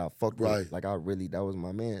nigga that I fucked with. Like, that was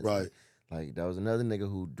my man. Right. Like, that was another nigga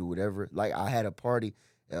who do whatever. Like, I had a party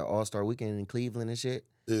at All-Star Weekend in Cleveland and shit.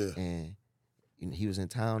 Yeah. And he was in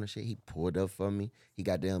town and shit. He pulled up for me. He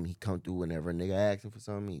come through whenever a nigga asked him for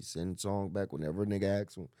something. He send song back whenever a nigga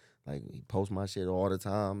asks him. Like, he post my shit all the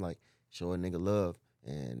time. Like, show a nigga love.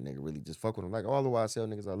 And nigga really just fuck with him. Like, all the YSL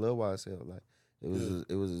niggas, I love YSL. Like,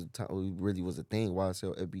 it was a time, we really was a thing,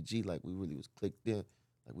 YSL, FBG. Like, we really was clicked in.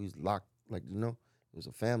 Like, we was locked, like, it was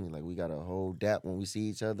a family. Like, we got a whole dap when we see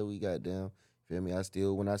each other. We got down. Feel me?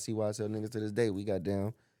 When I see YSL niggas to this day, we got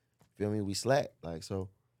down. Feel me? We slack. Like, so,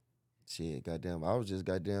 shit, goddamn. I was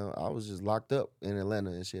just locked up in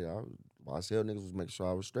Atlanta and shit. YSL niggas was making sure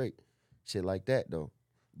I was straight. Shit like that, though.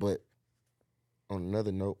 But on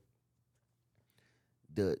another note,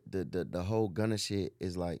 the whole Gunna shit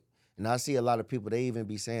is like, and I see a lot of people, they even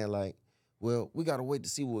be saying like, well, we gotta wait to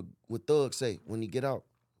see what Thug say when he get out.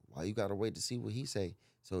 Why you gotta wait to see what he say?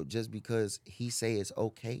 So just because he say it's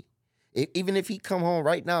okay, even if he come home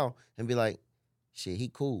right now and be like, shit, he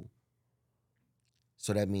cool.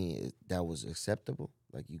 So that means that was acceptable?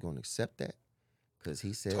 Like, you gonna accept that? Because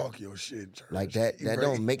he said, talk your shit, Church. Like, that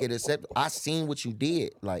don't make it acceptable. I seen what you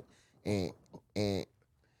did. Like, and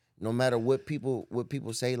no matter what people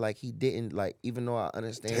say, like, he didn't, like, even though I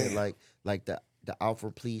understand, like the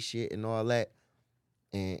alpha plea shit and all that,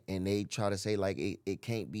 and they try to say, like, it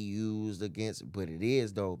can't be used against, but it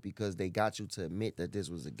is, though, because they got you to admit that this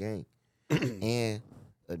was a game. And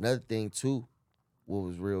another thing, too, what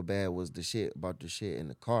was real bad was the shit in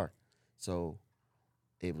the car. So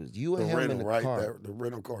it was you and him in the car. The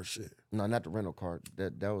rental car shit. No, not the rental car.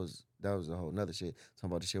 That was a whole nother shit. Talking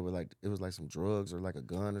about the shit with, like, it was like some drugs or like a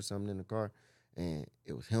gun or something in the car, and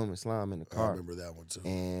it was him and Slime in the car. I remember that one too.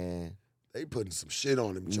 And they putting some shit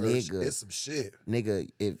on him, Church. Nigga, it's some shit. Nigga,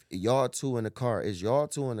 if y'all two in the car,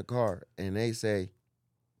 and they say,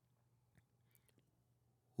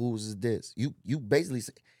 whose is this? You basically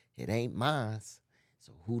say, it ain't mine.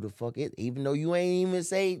 So who the fuck is it? Even though you ain't even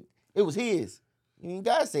say it was his. You ain't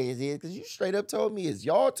gotta say it's his, because you straight up told me it's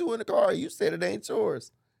y'all two in the car. You said it ain't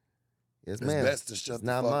yours. Yes, ma'am. It's best to shut the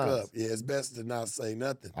fuck up. Yeah, it's best to not say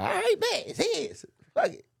nothing. All right, man, it's his.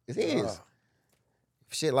 Fuck it, it's his.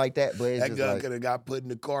 Shit like that, but it's that just gun like, could have got put in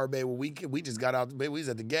the car, baby. We just got out, baby. We was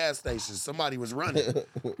at the gas station. Somebody was running.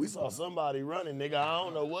 We saw somebody running, nigga. I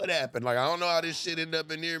don't know what happened. Like, I don't know how this shit ended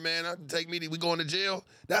up in here, man. We going to jail?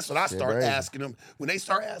 That's what I start asking them. When they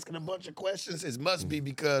start asking a bunch of questions, it must be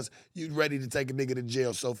because you ready to take a nigga to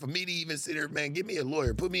jail. So for me to even sit here, man, give me a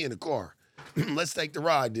lawyer. Put me in the car. let's take the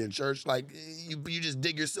ride then, church. Like, you just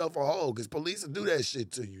dig yourself a hole because police will do that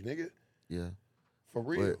shit to you, nigga. Yeah. For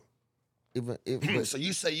real. But So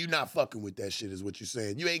you say you not fucking with that shit is what you're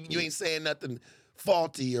saying. You ain't saying nothing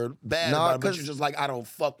faulty or bad Nah, about it, but you're just like, I don't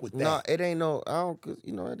fuck with that. No, it ain't no. I don't. Cause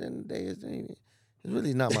you know, at the end of the day, it's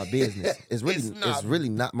really not my business. It's really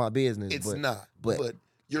not my business. It's but, not. But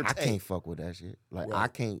you're I can't fuck with that shit. Like Right.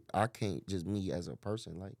 I can't just me as a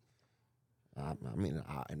person. Like I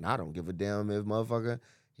don't give a damn if motherfucker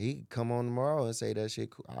he come on tomorrow and say that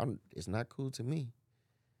shit cool. It's not cool to me.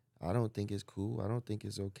 I don't think it's cool. I don't think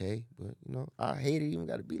it's okay. But you know, I hate it even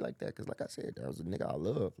got to be like that. Because like I said, that was a nigga I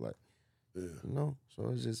love. Like. Yeah. You know, so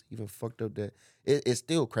it's just even fucked up that it's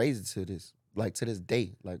still crazy to this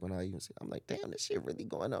day. Like when I even see, I'm like, damn, this shit really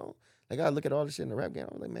going on. Like I look at all the shit in the rap game,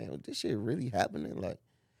 I'm like, man, this shit really happening. Like,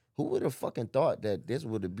 who would have fucking thought that this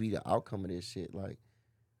would be the outcome of this shit? Like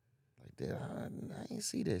that. I ain't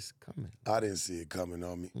see this coming. I didn't see it coming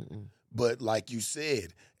on me. Mm-mm. But like you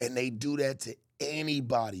said, and they do that to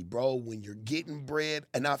anybody, bro. When you're getting bread,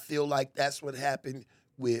 and I feel like that's what happened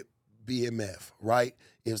with BMF, right?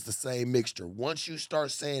 It's the same mixture. Once you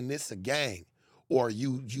start saying this a gang, or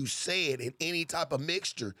you say it in any type of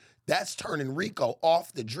mixture, that's turning Rico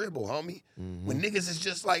off the dribble, homie. Mm-hmm. When niggas is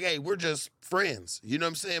just like, hey, we're just friends. You know what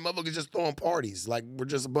I'm saying? Motherfuckers just throwing parties. Like, we're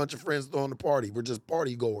just a bunch of friends throwing the party. We're just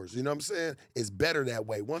party goers. You know what I'm saying? It's better that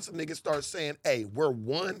way. Once a nigga starts saying, hey, we're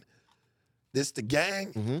one, this the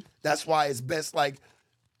gang, that's why it's best, like,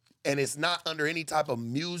 and it's not under any type of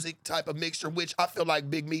music type of mixture, which I feel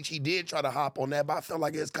like Big Meech, he did try to hop on that, but I feel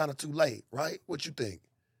like it's kind of too late, right? What you think?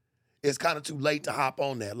 It's kind of too late to hop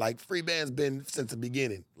on that. Like, Free Band's been since the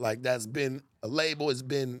beginning. Like, that's been a label, it's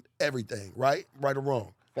been everything, right? Right or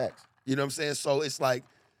wrong. Facts. You know what I'm saying? So it's like,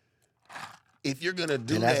 if you're gonna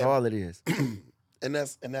do And that's that, all it is. and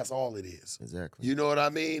that's all it is. Exactly. You know what I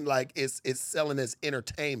mean? Like, it's selling as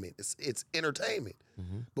entertainment. It's entertainment.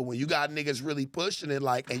 But when you got niggas really pushing it,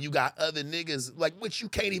 like, and you got other niggas, like, which you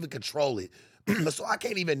can't even control it. So I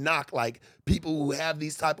can't even knock, like, people who have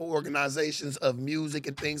these type of organizations of music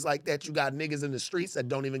and things like that. You got niggas in the streets that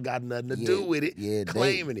don't even got nothing to do with it,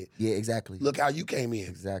 claiming it. Yeah, exactly. Look how you came in.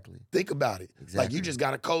 Exactly. Think about it. Exactly. Like, you just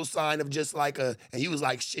got a cosign of just like and he was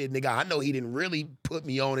like, shit, nigga, I know he didn't really put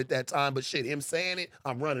me on at that time, but shit, him saying it,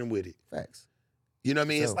 I'm running with it. Facts. You know what I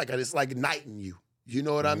mean? So, It's like knighting you. You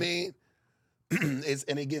know what I mean? And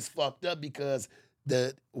it gets fucked up because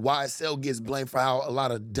the YSL gets blamed for how a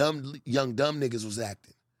lot of young dumb niggas was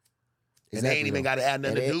acting. And they ain't even got to have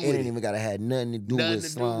nothing to do with it. It ain't even got to have nothing to do with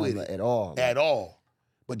slime at all. At all.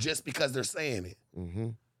 But just because they're saying it. Mm-hmm.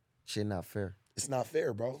 Shit not fair. It's not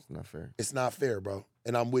fair, bro. It's not fair. It's not fair, bro.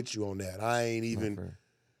 And I'm with you on that. I ain't even,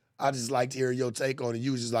 I just like to hear your take on it.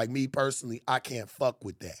 You was just like, me personally, I can't fuck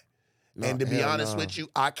with that. No, and to be honest with you,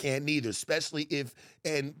 I can't neither, especially if,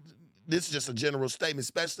 and this is just a general statement,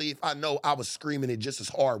 especially if I know I was screaming it just as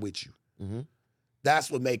hard with you. Mm-hmm.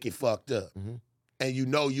 That's what make it fucked up. Mm-hmm. And you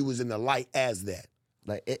know you was in the light as that.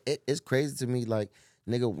 Like, it's crazy to me, like,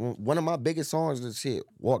 nigga, one of my biggest songs is shit,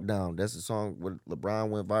 Walk Down. That's the song where LeBron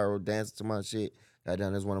went viral, dancing to my shit.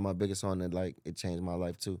 Goddamn, that's one of my biggest songs that, like, it changed my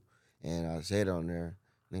life, too. And I said on there,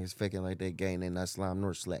 niggas faking like they gang, they not slime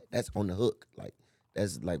nor slack. That's on the hook. Like,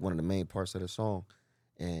 that's, like, one of the main parts of the song.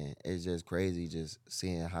 And it's just crazy just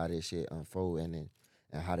seeing how this shit unfold and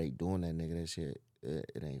how they doing that nigga. That shit,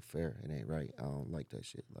 it ain't fair. It ain't right. I don't like that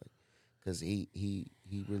shit. Like, cause he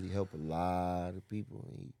really helped a lot of people.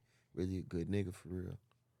 And he really a good nigga for real.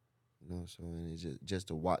 You know, so and it's just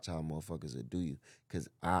to watch how motherfuckers will do you. Cause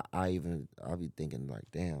I be thinking like,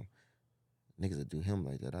 damn, niggas will do him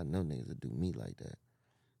like that. I know niggas will do me like that.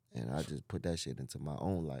 And I just put that shit into my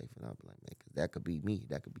own life. And I'll be like, man, cause that could be me.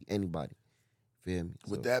 That could be anybody. Feel me?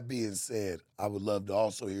 With that being said, I would love to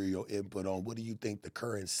also hear your input on what do you think the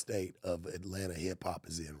current state of Atlanta hip hop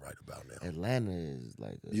is in right about now? Atlanta is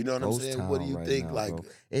like a you know what I'm saying? What do you think? Now, like, bro.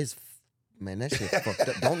 It's man, that shit fucked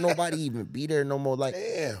up. Don't nobody even be there no more. Like,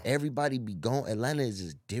 damn. Everybody be gone. Atlanta is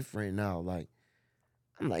just different now. Like,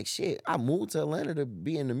 I'm like, shit. I moved to Atlanta to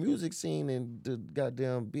be in the music scene and to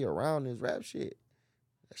goddamn be around this rap shit.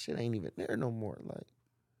 That shit ain't even there no more.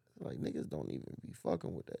 Like niggas don't even be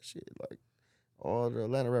fucking with that shit. Like. All the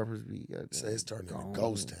Atlanta rappers be say it's turning into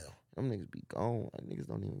ghost town. Them niggas be gone. Like, niggas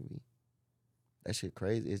don't even be. That shit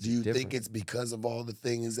crazy. It's do you different. think it's because of all the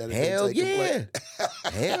things that have Hell been taking yeah.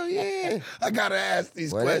 place? Hell yeah. I gotta ask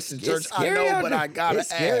these questions, Church. It's I know, but there. I gotta it's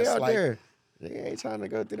scary ask. Out like, there. They ain't trying to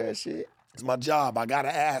go through that shit. It's my job. I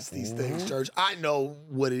gotta ask these things, Church. I know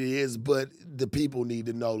what it is, but the people need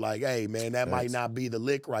to know, like, hey, man, that might not be the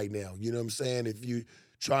lick right now. You know what I'm saying? If you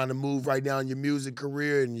trying to move right now in your music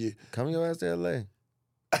career and you come your ass to LA.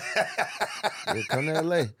 Yeah, come to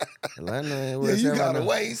LA. Atlanta ain't where Yeah, it's you at right got now.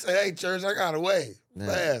 away. He said, "Hey, church, I got away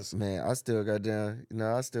fast." Man, I still got down. You know,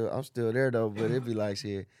 I'm still there though. But it be like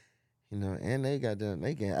shit. You know, and they got them.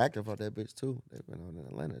 They getting active out that bitch too. They been on in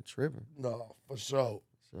Atlanta tripping. No, for sure,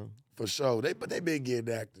 So for sure. But they been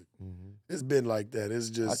getting active. mhm. It's been like that. It's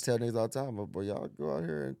I just tell niggas all the time, but boy, y'all go out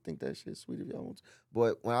here and think that shit sweet if y'all want to.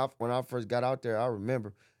 But when I first got out there, I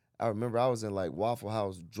remember I was in like Waffle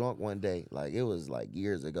House drunk one day. Like it was like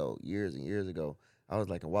years and years ago. I was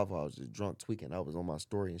like in Waffle House just drunk tweaking. I was on my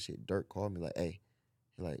story and shit. Dirk called me like, hey,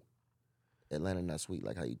 he like, Atlanta not sweet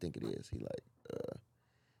like how you think it is. He like,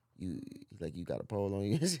 you got a pole on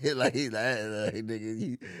you and shit. Like he's like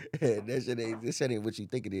nigga, this shit ain't what you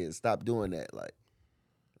think it is. Stop doing that. Like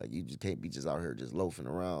you just can't be just out here just loafing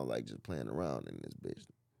around, like just playing around in this bitch.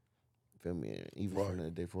 Feel me? And even Right. from the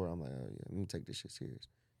day before, I'm like, oh yeah, let me take this shit serious.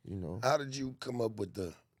 You know? how did you come up with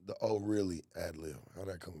the oh really ad lib? How'd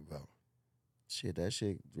that come about? Shit, that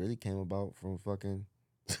shit really came about from fucking.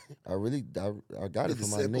 I got it It's the from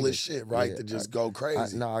my simplest niggas. shit, right? Yeah, to just go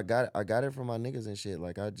crazy. I got it from my niggas and shit.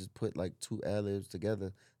 Like I just put like 2 ad libs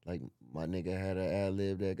together. Like my nigga had an ad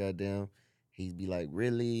lib that goddamn, he'd be like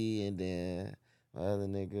really, and then my other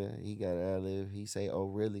nigga he got an ad lib. He say oh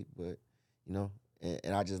really, but you know,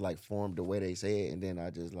 and I just like formed the way they say it, and then I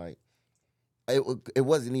just like it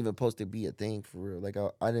wasn't even supposed to be a thing for real. Like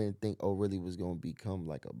I didn't think oh really was gonna become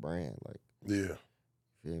like a brand. Like Yeah.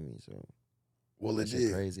 feel me? So Well, that it shit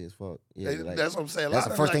did. crazy as fuck. Yeah, like, That's what I'm saying. that's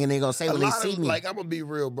the first thing they gonna say a when they lot see of, me. Like, I'm gonna be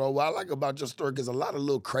real, bro. What I like about your story, because a lot of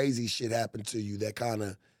little crazy shit happened to you that kind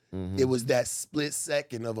of, it was that split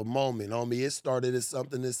second of a moment, homie. It started as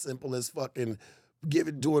something as simple as fucking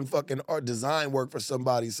doing fucking art design work for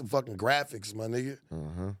somebody, some fucking graphics, my nigga,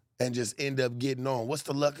 and just end up getting on. What's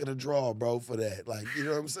the luck of the draw, bro, for that? Like, you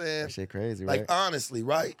know what I'm saying? That shit crazy, Like, right? honestly,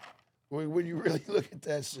 right? When you really look at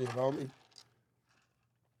that shit, homie.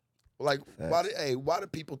 Like, why do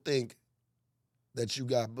people think that you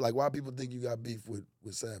got, like, why do people think you got beef with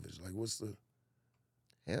Savage? Like, what's the...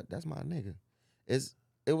 Hell, that's my nigga.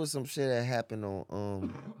 It was some shit that happened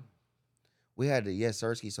on we had the Yes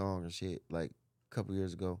Sirski song and shit like a couple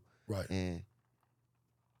years ago. Right. And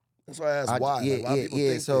that's why I asked why. Yeah, like, why people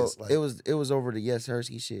think so this? Like, it was over the Yes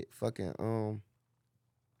Sirski shit. Fucking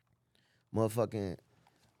motherfucking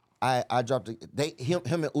I dropped him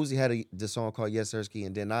and Uzi had the song called Yes Sirski,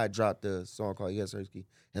 and then I dropped the song called Yes Sirski,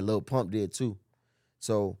 and Lil Pump did too.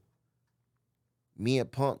 So me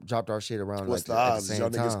and Pump dropped our shit around what's like the at the odds? Did same y'all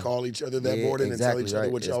time. niggas call each other that Yeah, morning and tell each other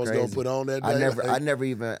right. what It's y'all was gonna crazy. put on that day? I Like, never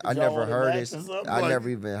y'all heard on a this. match or something? I Like, never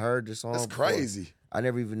even heard the song. that's before. crazy. I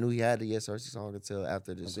never even knew he had the Yes Sirski song until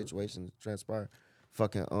after the situation transpired.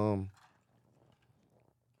 Fucking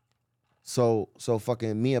So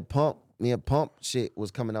fucking me and Pump shit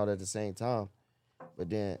was coming out at the same time. But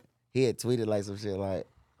then he had tweeted like some shit like,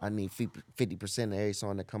 I need 50% of every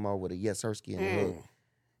song to come out with a Yes Sirski in the hook.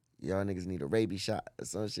 Y'all niggas need a rabies shot or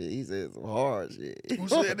some shit. He said some hard shit. Who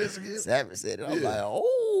said this again? Savage said it. I'm Yeah. like,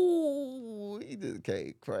 oh, he just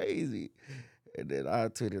came crazy. And then I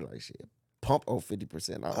tweeted like, shit, Pump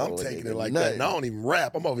 50%. I'm taking it like that. And I don't even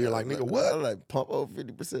rap. I'm over here like, nigga, what? I'm like, Pump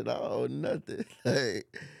 50%. I don't owe nothing.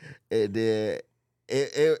 And then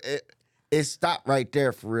it stopped right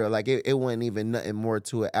there for real. Like it wasn't even nothing more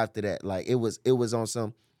to it after that. Like it was on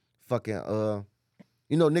some fucking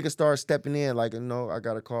you know, niggas start stepping in, like, you know, I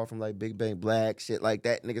got a call from like Big Bang Black, shit like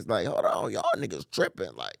that. Niggas like, hold on, y'all niggas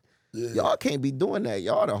tripping. Like, y'all can't be doing that.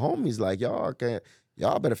 Y'all the homies, like,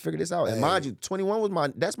 y'all better figure this out. And mind you,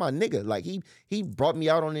 21 that's my nigga. Like he brought me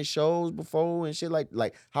out on his shows before and shit,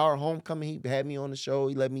 like Howard Homecoming, he had me on the show,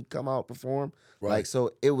 he let me come out perform. Right. Like,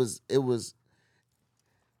 so it was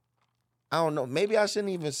I don't know. Maybe I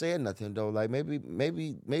shouldn't even say nothing though. Like maybe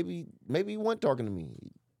he wasn't talking to me.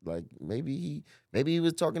 Like maybe he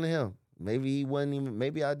was talking to him. Maybe he wasn't even.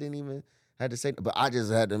 Maybe I didn't even had to say. But I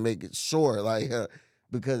just had to make it sure, like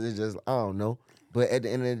because it's just I don't know. But at the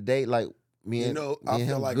end of the day, like me and I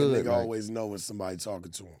feel like good, a nigga always know when somebody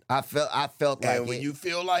talking to him. I felt like and when you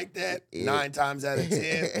feel like that, 9 times out of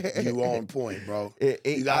 10, you on point, bro.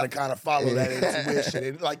 You gotta kind of follow that intuition.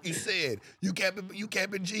 And like you said, you kept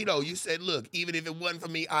it Gino. You said, look, even if it wasn't for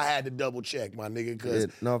me, I had to double check, my nigga, because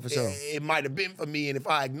no, for sure. it might have been for me. And if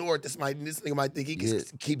I ignore it, this nigga might think he can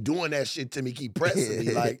keep doing that shit to me, keep pressing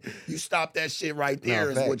me. Like you stop that shit right there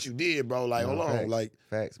is what you did, bro. Like hold on, like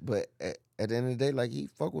facts. But at the end of the day, like he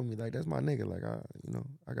fuck with me, like that's my nigga. Like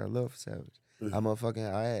I got love for Savage.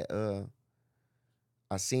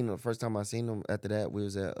 I seen him first time I seen him. After that, we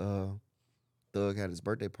was at Thug had his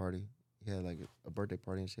birthday party. He had like a birthday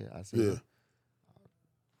party and shit. I seen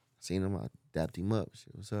him. I dapped him up.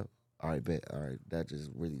 Shit, what's up? all right, bet. All right, that just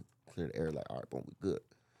really cleared the air. Like, all right, boom, we good.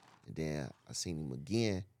 And then I seen him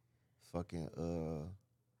again. Fucking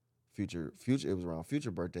Future. It was around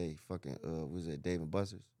Future birthday. Fucking was it Dave and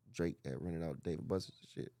Buster's? Drake had rented out Dave and Buster's and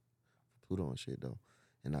shit, Pluto and shit though.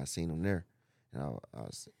 And I seen him there, and I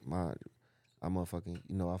was I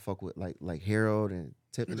motherfucking, I fuck with like Harold and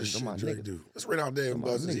Tip. Look at this Them my shit Drake niggas. do. Let's rent out Dave and Them my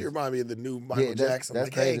Buster's. He niggas. remind me of the new Michael Yeah, that's- Jackson. that's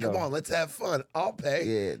Like, hey, crazy, come though. on, let's have fun. I'll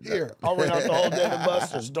pay. Yeah, Here, I'll rent out the whole Dave and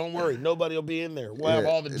Buster's. Don't worry, nobody will be in there. We'll have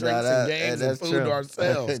all the drinks and games and that's food true. to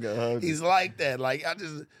ourselves. Go hold you. He's like that. Like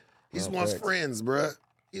he just No, wants facts. friends, bruh.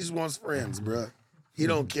 He just wants friends, bruh. He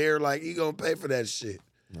don't care. Like he gonna pay for that shit.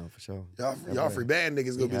 No, for sure. Y'all free band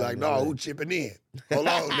niggas gonna be Yeah, like, no no, way. who chipping in? Hold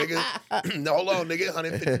on, nigga. No, hold on, nigga.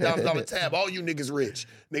 $150 tab. All you niggas rich.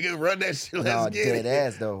 Nigga, run that shit. Let's Nah, get dead it.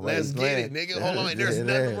 ass, though. Why Let's you get it, playing? nigga. Hold on. There's Dead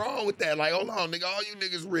nothing ass. wrong with that. Like, hold on, nigga. All you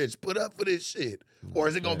niggas rich. Put up for this shit. Or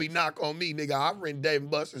is it gonna be knock on me, nigga? I rent Dave and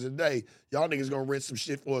Buster's today. Y'all niggas gonna rent some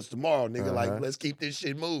shit for us tomorrow, nigga. Like, let's keep this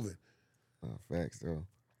shit moving. Oh, facts though.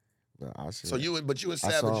 But I should. So you and I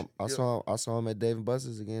Savage. saw him at Dave and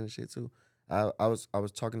Buster's again and shit too. I was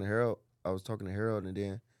talking to Harold. And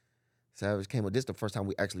then Savage came up. This the first time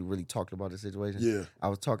we actually really talked about the situation. Yeah. I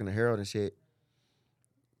was talking to Harold and shit,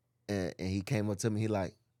 and he came up to me. He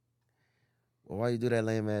like, well, why you do that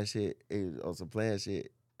lame ass shit? He was on some playing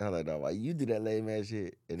shit. I was like, no, why you do that lame ass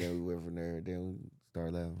shit? And then we went from there. And then we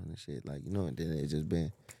started laughing and shit, like And then it just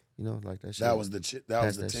been, like that shit. That was the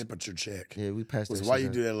Passed that temperature check. Yeah, we passed Was that why shit you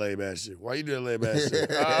out. do that lame ass shit? Why you do that lame ass shit?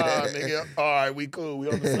 Nigga. All right, we cool. We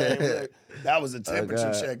on the same way. That was a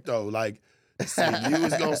temperature God. check though. Like, see, if you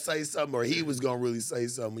was gonna say something or he was gonna really say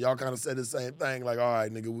something, y'all kind of said the same thing. Like, all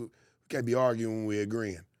right, nigga, we can't be arguing when we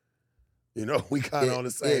agreeing. We kind of on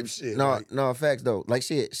the same shit. No, like, no, facts though. Like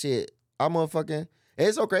shit. I'm motherfucking. And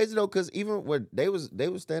it's so crazy though, cause even when they was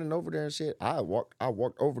standing over there and shit, I walked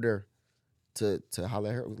over there to holler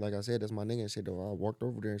at her. Like I said, that's my nigga and shit though. I walked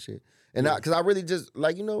over there and shit. And Yeah. cause I really just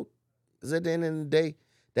cause at the end of the day,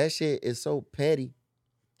 that shit is so petty.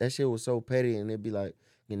 That shit was so petty, and it'd be like,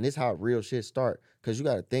 and this how real shit start. Cause you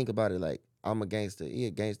gotta think about it. Like I'm a gangster, he a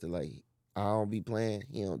gangster. Like I don't be playing,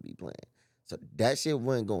 he don't be playing. So that shit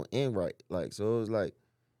wasn't gonna end right. Like so it was like,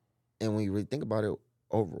 and when you really think about it,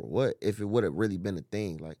 over what if it would have really been a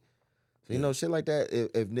thing? Like so shit like that.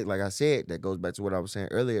 If like I said, that goes back to what I was saying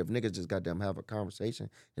earlier. If niggas just goddamn have a conversation,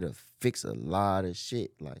 it'll fix a lot of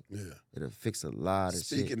shit. Like it'll fix a lot of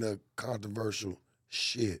shit. Speaking of controversial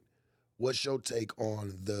shit, what's your take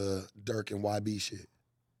on the Dirk and YB shit?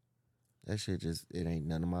 That shit just it ain't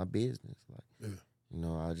none of my business. Like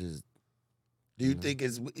I just. Do you think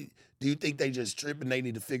Do you think they just tripping? They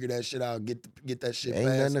need to figure that shit out. Get that shit Ain't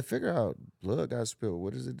fast. nothing to figure out. Blood got spilled.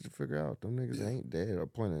 What is it to figure out? Them niggas ain't dead. A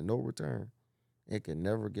point of no return. It can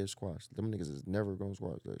never get squashed. Them niggas is never gonna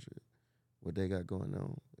squash that shit. What they got going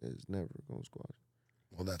on is never gonna squash.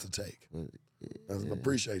 Well, that's a take. But, I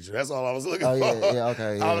appreciate you. That's all I was looking Oh for. yeah, okay.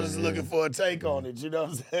 I Yeah, was just looking for a take on it. You know what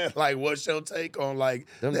I'm saying? Like, what's your take on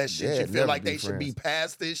that shit? You feel never like be they should be friends.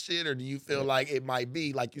 past this shit, or do you feel like it might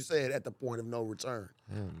be, like you said, at the point of no return?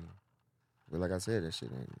 But like I said, that shit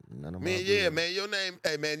ain't none of my Man, business. yeah,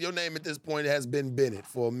 man. Your name at this point has been Bennett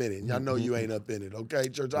for a minute. Y'all know you ain't up in it, okay,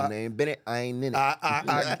 Church? My name Bennett, I ain't in it.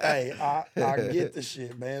 I get the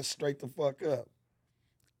shit, man. Straight the fuck up.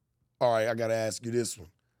 All right, I gotta ask you this one.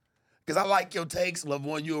 Cause I like your takes, love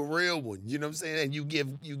one. You a real one. You know what I'm saying? And you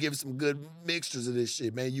give some good mixtures of this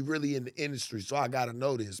shit, man. You really in the industry, so I gotta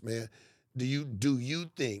know this, man. Do you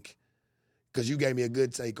think? Cause you gave me a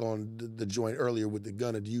good take on the joint earlier with the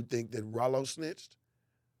gunner. Do you think that Rollo snitched?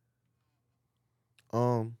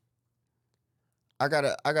 I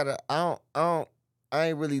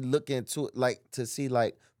ain't really looking into it like to see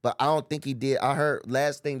like, but I don't think he did. I heard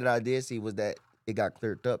last thing that I did see was that it got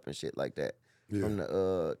cleared up and shit like that. Yeah. From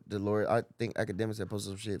the lawyer. I think academics had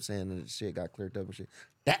posted some shit saying that the shit got cleared up and shit.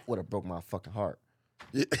 That would have broke my fucking heart.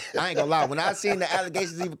 Yeah. I ain't gonna lie. When I seen the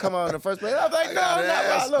allegations even come out in the first place, I was like, I no, gotta not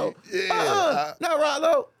ask Rollo. you. Yeah, Not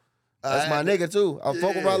Rollo. That's my nigga too. I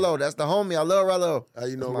fuck with Yeah. Rollo. That's the homie. I love Rollo. How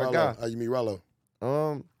you know That's my Rollo? guy. How you meet Rollo?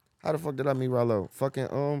 How the fuck did I meet Rollo?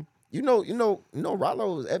 Fucking you know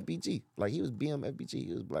Rollo was FBG. Like he was BM FBG.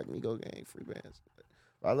 He was Black Migo Gang free bands.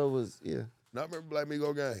 Rollo was Not remember Black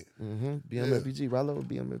Migo Gang. BM FBG. Rollo was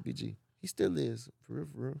BM FBG. He still is for real,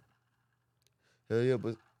 for real. Hell yeah,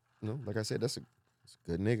 but like I said, that's a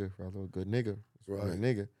good nigga. Rollo, a good nigga. Right. Good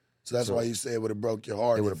nigga. So that's why you said it would have broke your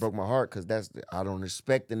heart. It would have broke my heart because I don't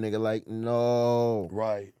respect the nigga. Like no,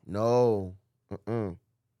 Right. no, Right.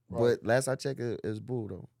 But last I checked, it was boo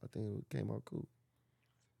though. I think it came out cool.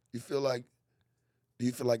 Do you feel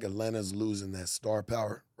like Atlanta's losing that star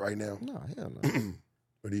power right now? No, hell no.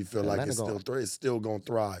 Or do you feel like Atlanta it's still gonna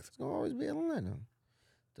thrive? It's gonna always be Atlanta.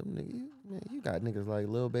 Them niggas, man, you got niggas like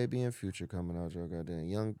Lil Baby and Future coming out your goddamn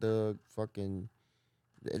Young Thug, fucking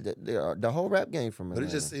the whole rap game from Atlanta. But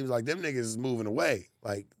it just seems like them niggas is moving away.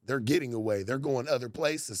 Like they're getting away. They're going other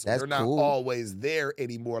places. So That's they're not cool. always there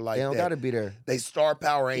anymore like they don't that. gotta be there. They star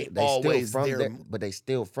power ain't They always still from there. there, but they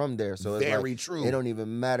still from there. So it's Very like, true. It don't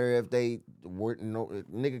even matter if they were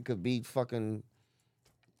nigga could be fucking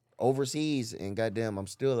overseas and goddamn I'm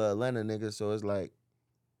still a Atlanta nigga. So it's like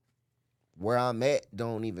where I'm at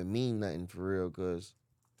don't even mean nothing for real because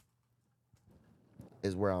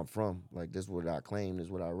it's where I'm from. Like this is what I claim, this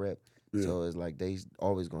is what I rep. Yeah. So it's like they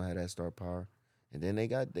always gonna have that star power. And then they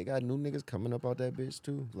got new niggas coming up out that bitch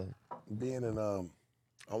too. Like Being in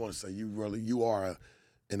I want to say you are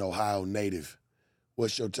an Ohio native.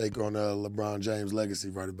 What's your take on LeBron James' legacy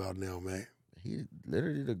right about now, man? he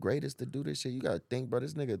literally the greatest to do this shit. You gotta think, bro,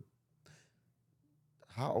 this nigga,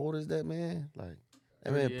 how old is that man? Like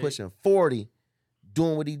that man 38. pushing 40,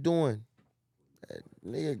 doing what he doing. That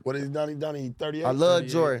nigga, What has he done? He done. He 38. I love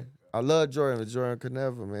 38. Jordan. I love Jordan, but Jordan could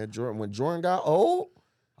never, man. When Jordan got old,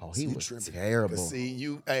 he You was tripping. terrible. But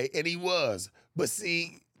see, and he was. But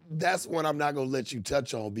see, that's one I'm not gonna let you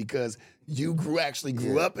touch on because you grew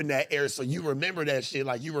up in that era, so you remember that shit.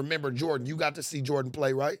 Like you remember Jordan. You got to see Jordan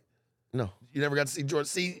play, right? No, You never got to see Jordan.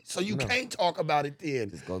 See, so you No. can't talk about it then.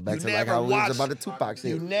 this goes back You to like never how we was watched- about the Tupac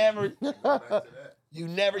shit. You never,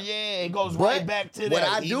 it goes right back to that. What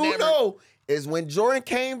I He do never- know is when Jordan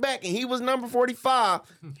came back and he was number 45,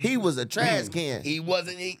 he was a trash can. He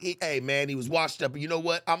wasn't. Hey man, he was washed up. And you know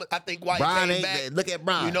what? I think why Brian he ain't came back. look at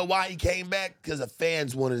Brian. You know why he came back? Because the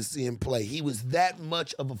fans wanted to see him play. He was that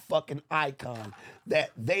much of a fucking icon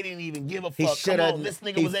that they didn't even give a He fuck. Come shoulda- on, this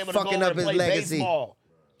nigga he was able to go fucking over up and his play legacy. baseball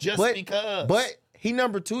just because. But he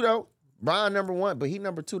number 2 though. Brian number 1, but he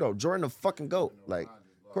number 2 though. Jordan the fucking GOAT. Like,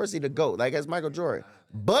 of course he the GOAT. Like that's Michael Jordan.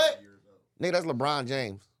 But nigga, that's LeBron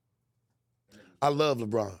James. I love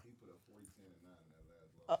LeBron.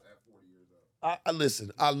 I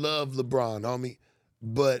listen. I love LeBron, homie,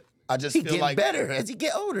 but I just He feel getting like better as he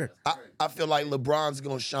get older. I feel like LeBron's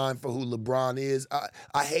gonna shine for who LeBron is.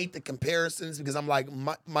 I hate the comparisons because I'm like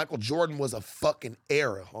Michael Jordan was a fucking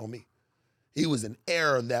era, homie. He was an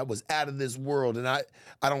era that was out of this world, and I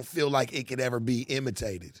don't feel like it could ever be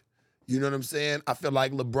imitated. You know what I'm saying? I feel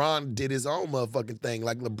like LeBron did his own motherfucking thing.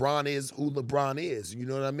 Like LeBron is who LeBron is. You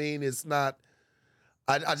know what I mean? It's not.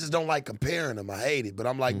 I just don't like comparing them. I hate it. But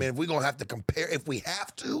I'm like, man, if we're gonna have to compare, if we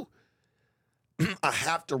have to, I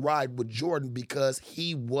have to ride with Jordan because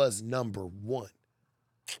he was number one.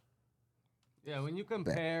 Yeah, when you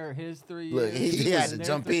compare his 3 years, Look, he had to and their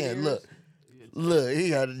jump 3 in. years, Look, he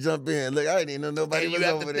had to jump in. Look, I didn't even know nobody And was you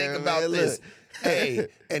have over to there. think about man. this. Look. Hey,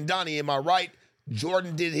 and Donnie, am I right?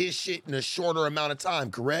 Jordan did his shit in a shorter amount of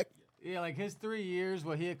time, correct? Yeah, like his 3 years,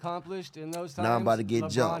 what he accomplished in those times. Now I'm about to get LeBron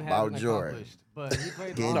jumped hadn't about Jordan. accomplished, But he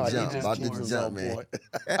played Getting longer. jumped, than about Jordan. to was jump, on man. point.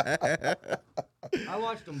 I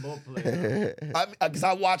watched them both play. though. Because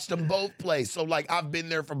I watched them both play. So, like, I've been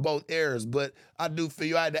there for both eras. But I do feel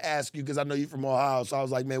you. I had to ask you because I know you're from Ohio. So I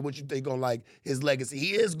was like, man, what you think on, like, his legacy?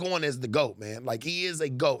 He is going as the GOAT, man. Like, he is a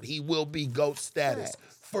GOAT. He will be GOAT status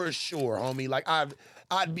for sure, homie. Like,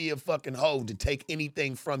 I'd be a fucking hoe to take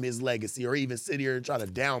anything from his legacy or even sit here and try to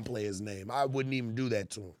downplay his name. I wouldn't even do that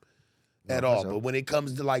to him at for all. sure. But when it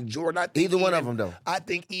comes to, like, Jordan, I think Either one of even- them, though. I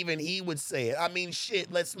think even he would say it. I mean,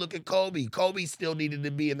 shit, let's look at Kobe. Kobe still needed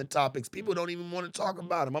to be in the topics. People don't even want to talk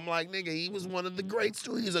about him. I'm like, nigga, he was one of the greats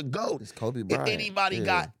too. He's a GOAT. It's Kobe If Bryant. anybody Yeah.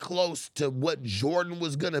 got close to what Jordan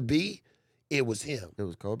was going to be, it was him. It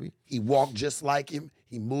was Kobe. He walked just like him.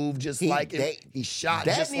 He moved just like him. He shot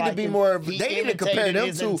That just need like to be him. more. He They need to compare imitated them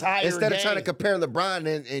his two entire instead of trying to game. compare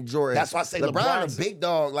LeBron and Jordan. That's why I say LeBron LeBron's- a big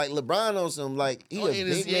dog. Like LeBron on some like he a Oh, he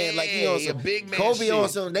is- big man. Like he on yeah, some a big man Kobe shit. on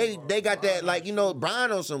some. They got that like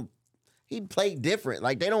Brian on some. He played different.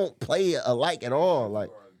 Like they don't play alike at all. Like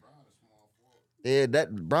yeah,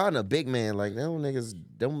 that Brian a big man. Like them niggas,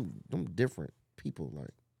 them different people. Like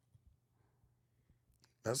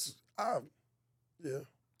That's, yeah.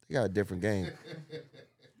 they got a different game.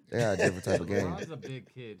 They got a different type of game. LeBron's a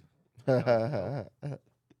big kid.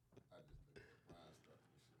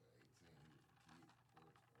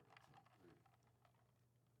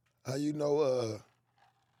 How you know,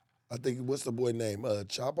 I think, what's the boy name?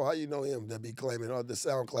 Chapo, how you know him that be claiming the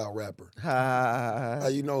SoundCloud rapper? How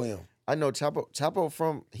you know him? I know Chapo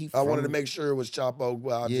from I wanted to make sure it was Chapo.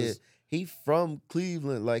 Well, He from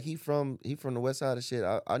Cleveland, like he from the west side of shit.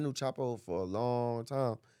 I knew Chapo for a long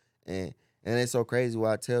time, and it's so crazy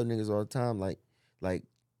why I tell niggas all the time, like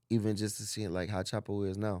even just to see like how Chapo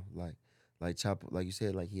is now, Like Chopper, like you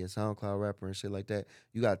said, like he a SoundCloud rapper and shit like that.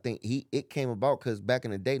 You gotta think it came about because back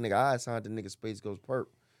in the day, nigga, I signed to nigga Space Ghost Perp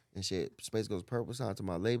and shit. Space Ghost Perp was signed to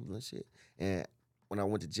my label and shit. And when I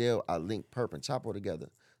went to jail, I linked Perp and Chapo together.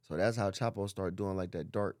 So that's how Chapo started doing like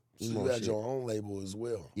that dark So emo you had shit. your own label as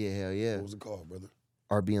well. Yeah, hell yeah. What was it called, brother?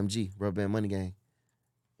 RBMG, Rubber Band Money Gang.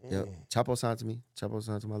 Yep. Chapo signed to me. Chapo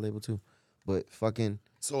signed to my label too. But fucking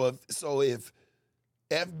So if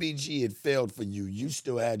FBG had failed for you, you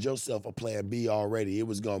still had yourself a plan B already. It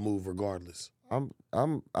was gonna move regardless. I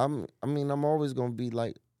mean, I'm always gonna be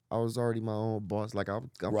like I was already my own boss. Like I'm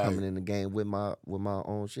Right. coming in the game with my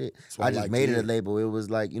own shit. That's what I I just like made to it a hear. label. It was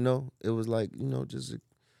like, just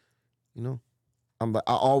I'm like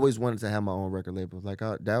I always wanted to have my own record label. Like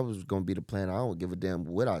that was gonna be the plan. I don't give a damn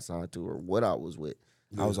what I signed to or what I was with.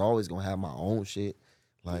 I was always gonna have my own shit.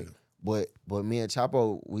 Like but me and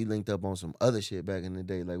Chapo, we linked up on some other shit back in the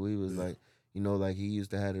day. Like we was like, like he used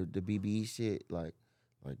to have the BBE shit. Like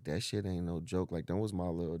that shit ain't no joke. Like them was my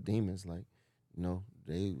little demons. Like,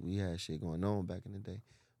 we had shit going on back in the day.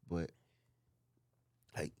 But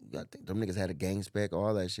like I think them niggas had a gang spec,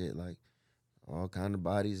 all that shit, like all kind of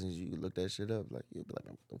bodies, and you look that shit up, like you'd be like,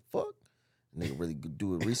 what the fuck? Nigga really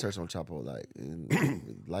do a research on Chapo, like and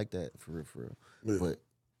really like that for real. Yeah.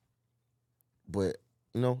 But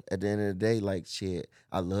at the end of the day, like shit,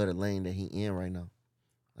 I love the lane that he in right now.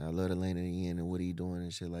 I love the lane that he in and what he doing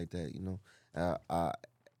and shit like that.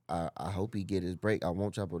 I hope he get his break. I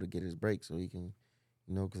want Chapo to get his break so he can,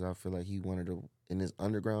 because I feel like he one of the in this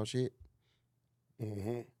underground shit.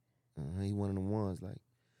 Mm-hmm. He one of the ones like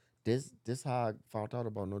this. How I found out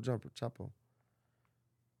about No Jumper, Chapo.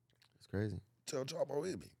 It's crazy. Tell Chapo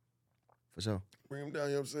hit me. For sure. Bring him down,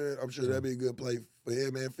 you know what I'm saying? I'm sure that'd be a good play for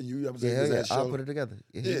him and for you. You know what I'm saying? Yeah, 'Cause yeah. that I'll show, put it together.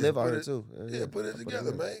 Yeah, he live out here too. put it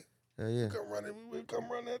together, man. Yeah, yeah. We come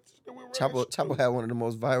run that. We'll run Chapo had one of the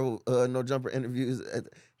most viral No Jumper interviews.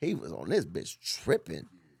 He was on this bitch tripping.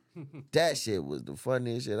 That shit was the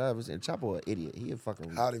funniest shit I ever seen. Chapo an idiot. He a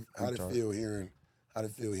fucking How did retard. feel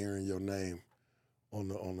hearing your name on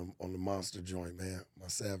the monster joint, man? My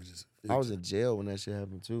Savages. I was in jail when that shit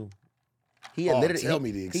happened too. He Oh, had literally tell me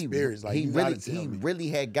the experience. Like, you gotta tell me. really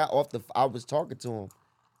had got off the. I was talking to him.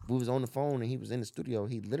 We was on the phone and he was in the studio.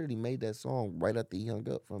 He literally made that song right after he hung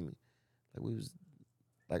up from me. It was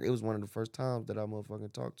one of the first times that I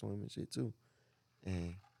motherfucking talked to him and shit too.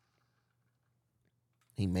 And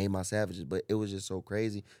he made my Savages, but it was just so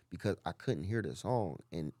crazy because I couldn't hear the song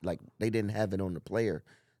and like they didn't have it on the player,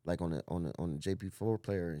 like on the JP4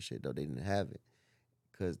 player and shit though. They didn't have it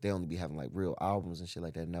because they only be having like real albums and shit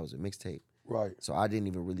like that, and that was a mixtape. Right. So I didn't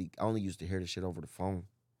even really. I only used to hear the shit over the phone,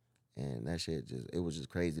 and that shit it was just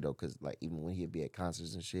crazy though. Cause like even when he'd be at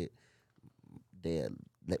concerts and shit, they'd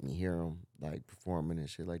let me hear him like performing and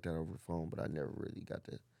shit like that over the phone, but I never really got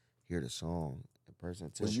to hear the song in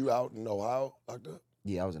person. Was you out in Ohio locked up?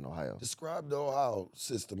 Yeah, I was in Ohio. Describe the Ohio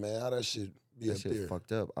system, man. How that shit be That up shit there?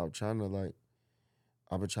 fucked up. I've been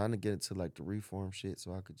trying to get into like the reform shit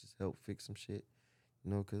so I could just help fix some shit,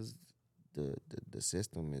 cause the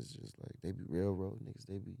system is just like they be railroad niggas.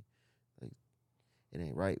 They be like it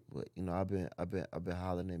ain't right. But I've been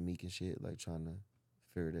hollering at Meek and shit, like trying to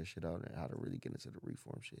figure that shit out and how to really get into the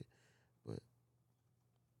reform shit. But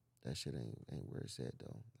that shit ain't where it's at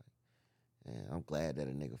though. Like, and I'm glad that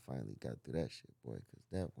a nigga finally got through that shit, boy, cause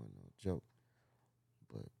that wasn't no joke.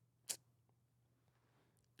 But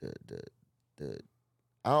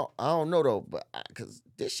I don't know though, but cause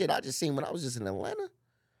this shit I just seen when I was just in Atlanta.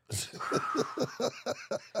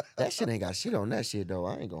 That shit ain't got shit on that shit though.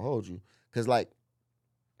 I ain't gonna hold you, cause like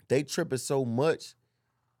they tripping so much.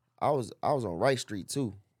 I was on Wright Street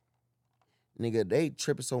too, nigga. They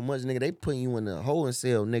tripping so much, nigga. They putting you in a holding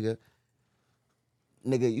cell, nigga.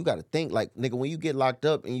 Nigga, you gotta think like, nigga, when you get locked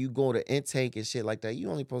up and you go to intake and shit like that, you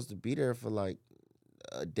only supposed to be there for like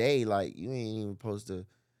a day. Like you ain't even supposed to.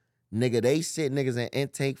 Nigga, they sit niggas in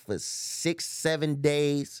intake for 6-7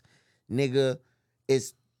 days. Nigga,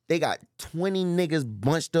 they got 20 niggas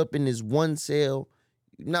bunched up in this one cell.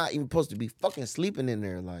 You're not even supposed to be fucking sleeping in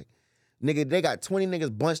there. Like, nigga, they got 20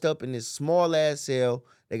 niggas bunched up in this small ass cell.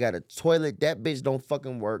 They got a toilet. That bitch don't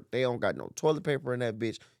fucking work. They don't got no toilet paper in that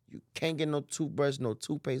bitch. You can't get no toothbrush, no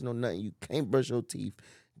toothpaste, no nothing. You can't brush your teeth.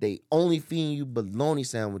 They only feeding you bologna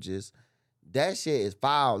sandwiches. That shit is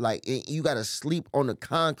foul. Like, you gotta sleep on the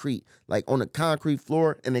concrete, like on the concrete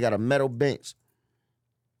floor, and they got a metal bench.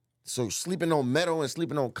 So sleeping on metal and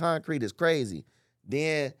sleeping on concrete is crazy.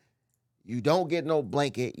 Then You don't get no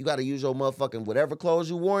blanket. You got to use your motherfucking whatever clothes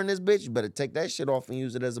you wore in this bitch. You better take that shit off and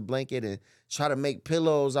use it as a blanket and try to make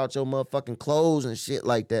pillows out your motherfucking clothes and shit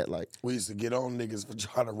like that. Like, We used to get on niggas for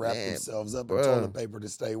trying to wrap Man, themselves up in bruh. toilet paper to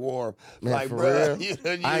stay warm. Man, like, for bruh, real? you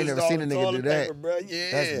done I ain't used never all seen the a nigga toilet do that. paper, bruh.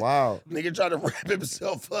 Yeah. That's wild. Nigga trying to wrap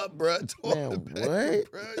himself up, bruh. Man, Toilet paper,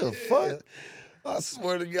 what? bruh. The Yeah. fuck? I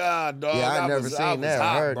swear to God, dog. Yeah, I never was seen that. I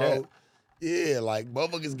hot, heard bro. that. Yeah, like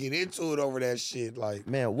motherfuckers get into it over that shit. Like,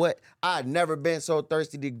 Man, what? I never been so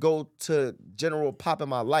thirsty to go to General Pop in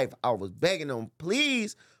my life. I was begging them,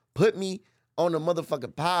 please put me on the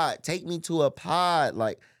motherfucking pod. Take me to a pod.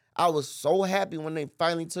 Like, I was so happy when they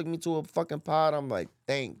finally took me to a fucking pod. I'm like,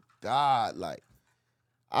 thank God. Like,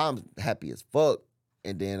 I'm happy as fuck.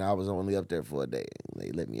 And then I was only up there for a day and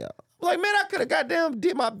they let me out. Like, man, I could have goddamn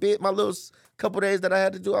did my bit, my little couple days that I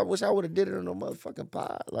had to do. I wish I would have did it on a motherfucking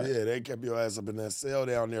pod. Like, yeah, they kept your ass up in that cell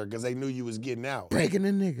down there because they knew you was getting out. breaking the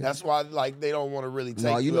nigga. That's why, like, they don't want to really take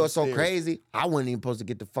No, you know what's so upstairs. crazy? I wasn't even supposed to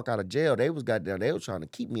get the fuck out of jail. They was goddamn, they was trying to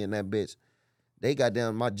keep me in that bitch. They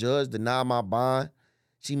goddamn, my judge denied my bond.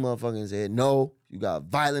 She motherfucking said, no, you got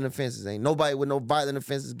violent offenses. Ain't nobody with no violent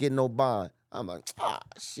offenses getting no bond. I'm like,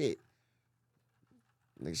 shit.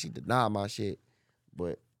 Nigga, she denied my shit.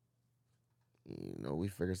 But, you know, we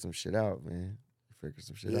figured some shit out, man. We figured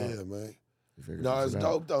some shit out. Yeah, man. We figured No, some it's shit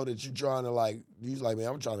out. dope though that you trying to like. You like, man,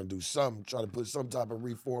 I'm trying to do something, trying to put some type of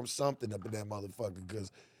reform, something up in that motherfucker,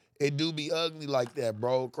 because it do be ugly like that,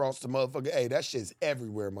 bro. Across the motherfucker, hey, that shit's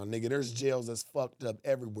everywhere, my nigga. There's jails that's fucked up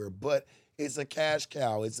everywhere, but it's a cash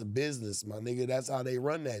cow. It's a business, my nigga. That's how they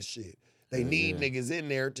run that shit. They need niggas in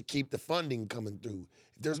there to keep the funding coming through.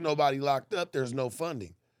 If there's nobody locked up, there's no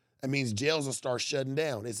funding. That means jails will start shutting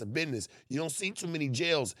down. It's a business. You don't see too many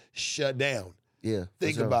jails shut down. Yeah.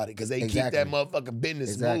 Think about it, because they keep that motherfucking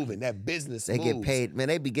business moving. That business They moves. get paid. Man,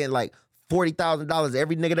 they be getting like $40,000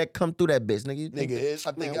 every nigga that come through that bitch. Nigga, you think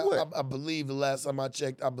I believe the last time I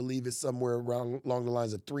checked, I believe it's somewhere around along the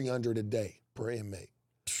lines of $300 a day per inmate.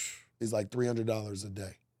 It's like $300 a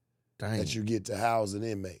day that you get to house an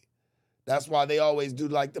inmate. That's why they always do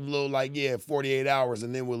like them little 48 hours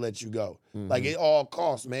and then we'll let you go. Like it all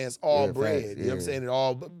costs, man. It's all bread. Facts, You know what I'm saying? It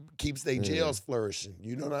all keeps their jails flourishing.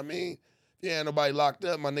 You know what I mean? Yeah, nobody locked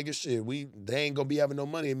up, my nigga. Shit, they ain't gonna be having no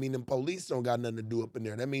money. I mean, them police don't got nothing to do up in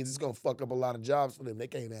there. That means it's gonna fuck up a lot of jobs for them. They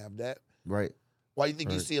can't have that. Right. Why you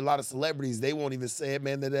think you see a lot of celebrities? They won't even say it,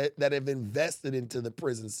 man. That have invested into the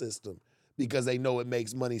prison system because they know it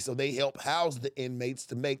makes money. So they help house the inmates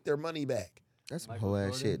to make their money back. That's some whole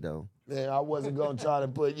ass shit though. Man, I wasn't gonna try to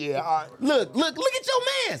put. Look at your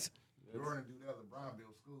mans. Jordan do that. LeBron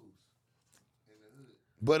built schools in the hood.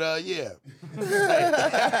 But yeah.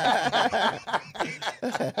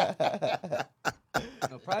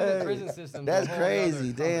 The private prison system. That's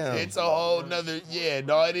crazy, damn. It's a whole nother,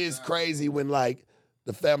 no, it is crazy when like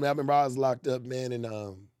the family, I remember I was locked up, man,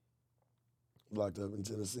 locked up in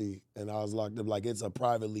Tennessee, and I was locked up like it's a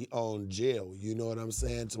privately owned jail, you know what I'm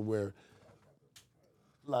saying? To where,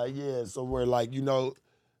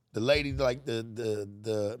 the lady, like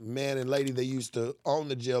the man and lady that used to own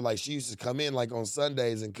the jail, like she used to come in like on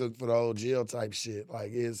Sundays and cook for the whole jail type shit.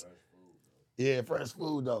 Like fresh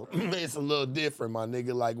food though. It's a little different, my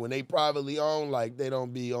nigga. Like when they privately owned, like they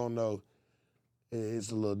don't be on no.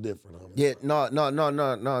 It's a little different. Homie.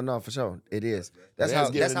 Yeah, no, for sure. It is. That's how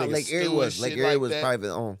giving a nigga Lake Erie stew and was. Lake shit Erie like was that. private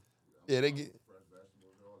owned. Yeah, they get.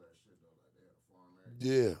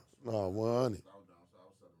 Yeah, no, 100.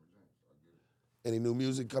 Any new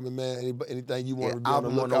music coming, man? Anything you want to be on the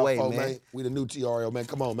album on the lookout way, for, man. We the new TRL, man.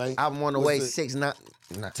 Come on, man. Album on the What's way, the-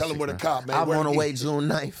 6-9. Tell them where the cop, man. Album Where on the the- way, June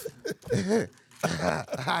 9th.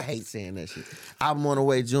 I hate saying that shit. Album on the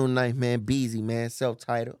way, June 9th, man. Beezy, man.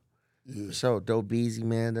 Self-titled. Yeah. For sure. Dope Beezy,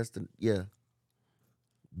 man. That's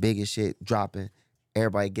biggest shit dropping.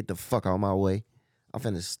 Everybody get the fuck out of my way. I'm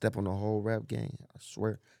finna step on the whole rap game. I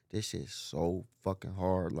swear. This shit's so fucking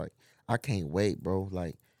hard. Like, I can't wait, bro.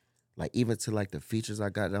 Like even to like the features I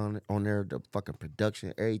got on there, the fucking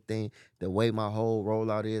production, everything, the way my whole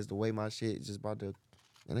rollout is, the way my shit is just about to,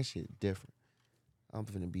 man, that shit different. I'm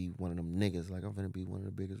finna be one of them niggas. Like, I'm finna be one of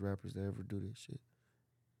the biggest rappers that ever do this shit.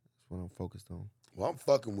 That's what I'm focused on. Well, I'm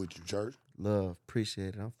fucking with you, Church. Love,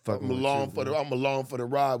 appreciate it. I'm fucking I'm with along you, for bro. I'm along for the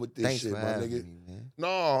ride with this Thanks shit, for my having nigga. me, man. No,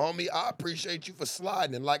 homie, I appreciate you for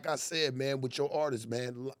sliding. And like I said, man, with your artists,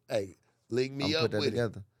 man, hey, link me I'm up put that with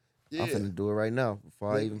together. it. I'm finna do it right now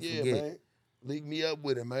before I even forget. man. Link me up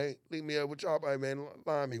with him, man. Link me up with y'all, man.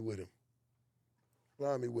 Line me with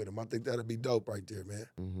him. I think that'll be dope right there, man.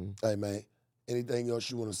 Mm-hmm. Hey, man, anything else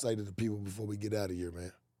you want to say to the people before we get out of here,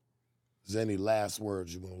 man? Is there any last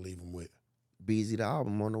words you want to leave them with? Beezy, the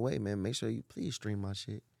album on the way, man. Make sure you please stream my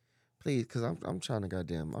shit. Please, cause I'm trying to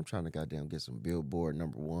goddamn get some Billboard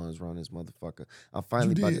 #1s around this motherfucker. I'm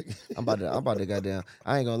finally I'm about to goddamn.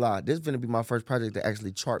 I ain't gonna lie. This is gonna be my first project to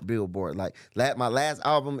actually chart Billboard. Like my last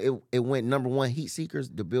album, it went #1 Heat Seekers,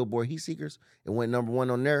 the Billboard Heat Seekers. It went #1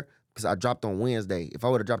 on there because I dropped on Wednesday. If I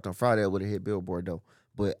would have dropped on Friday, I would have hit Billboard though.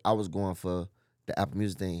 But I was going for the Apple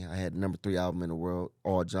Music thing. I had #3 album in the world,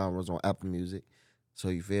 all genres on Apple Music. So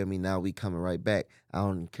you feel me? Now we coming right back. I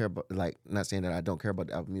don't care about, like, not saying that I don't care about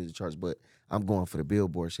the Apple Music charts, but I'm going for the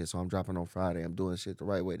Billboard shit. So I'm dropping on Friday. I'm doing shit the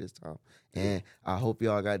right way this time. And I hope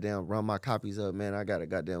y'all goddamn run my copies up, man. I gotta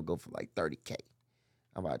goddamn go for like 30K.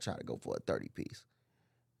 I'm about to try to go for a 30 piece.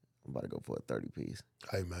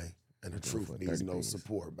 Hey, man. And the truth for a needs 30 no piece.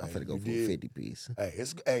 support, man. I'm finna go You for dig? a 50 piece. Hey,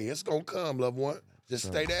 it's gonna come, loved one. Just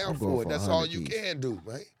So, stay down I'm going for it. for That's 100 all you piece. can do,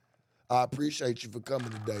 man. I appreciate you for coming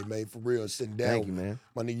today, man. For real, sitting down. Thank you, with me. man.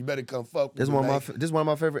 My nigga, you better come fuck with This me, one man. of my this one of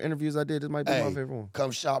my favorite interviews I did. This might be Hey, my favorite one.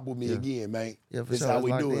 come shop with me Yeah. again, man. Yeah, for This sure. how It's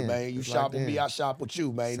we locked do it, in. man. You It's shop locked with me, in. I shop with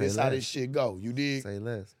you, man. Say This how less. this shit go. You dig? Say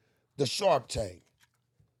less. The Sharp Tank,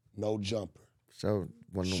 no jumper. So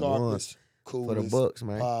one of the ones Sharpest, for the coolest Bucks,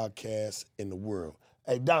 man. podcast in the world.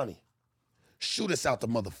 Hey, Donnie, shoot us out the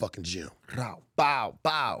motherfucking gym. Bow, bow,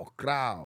 bow.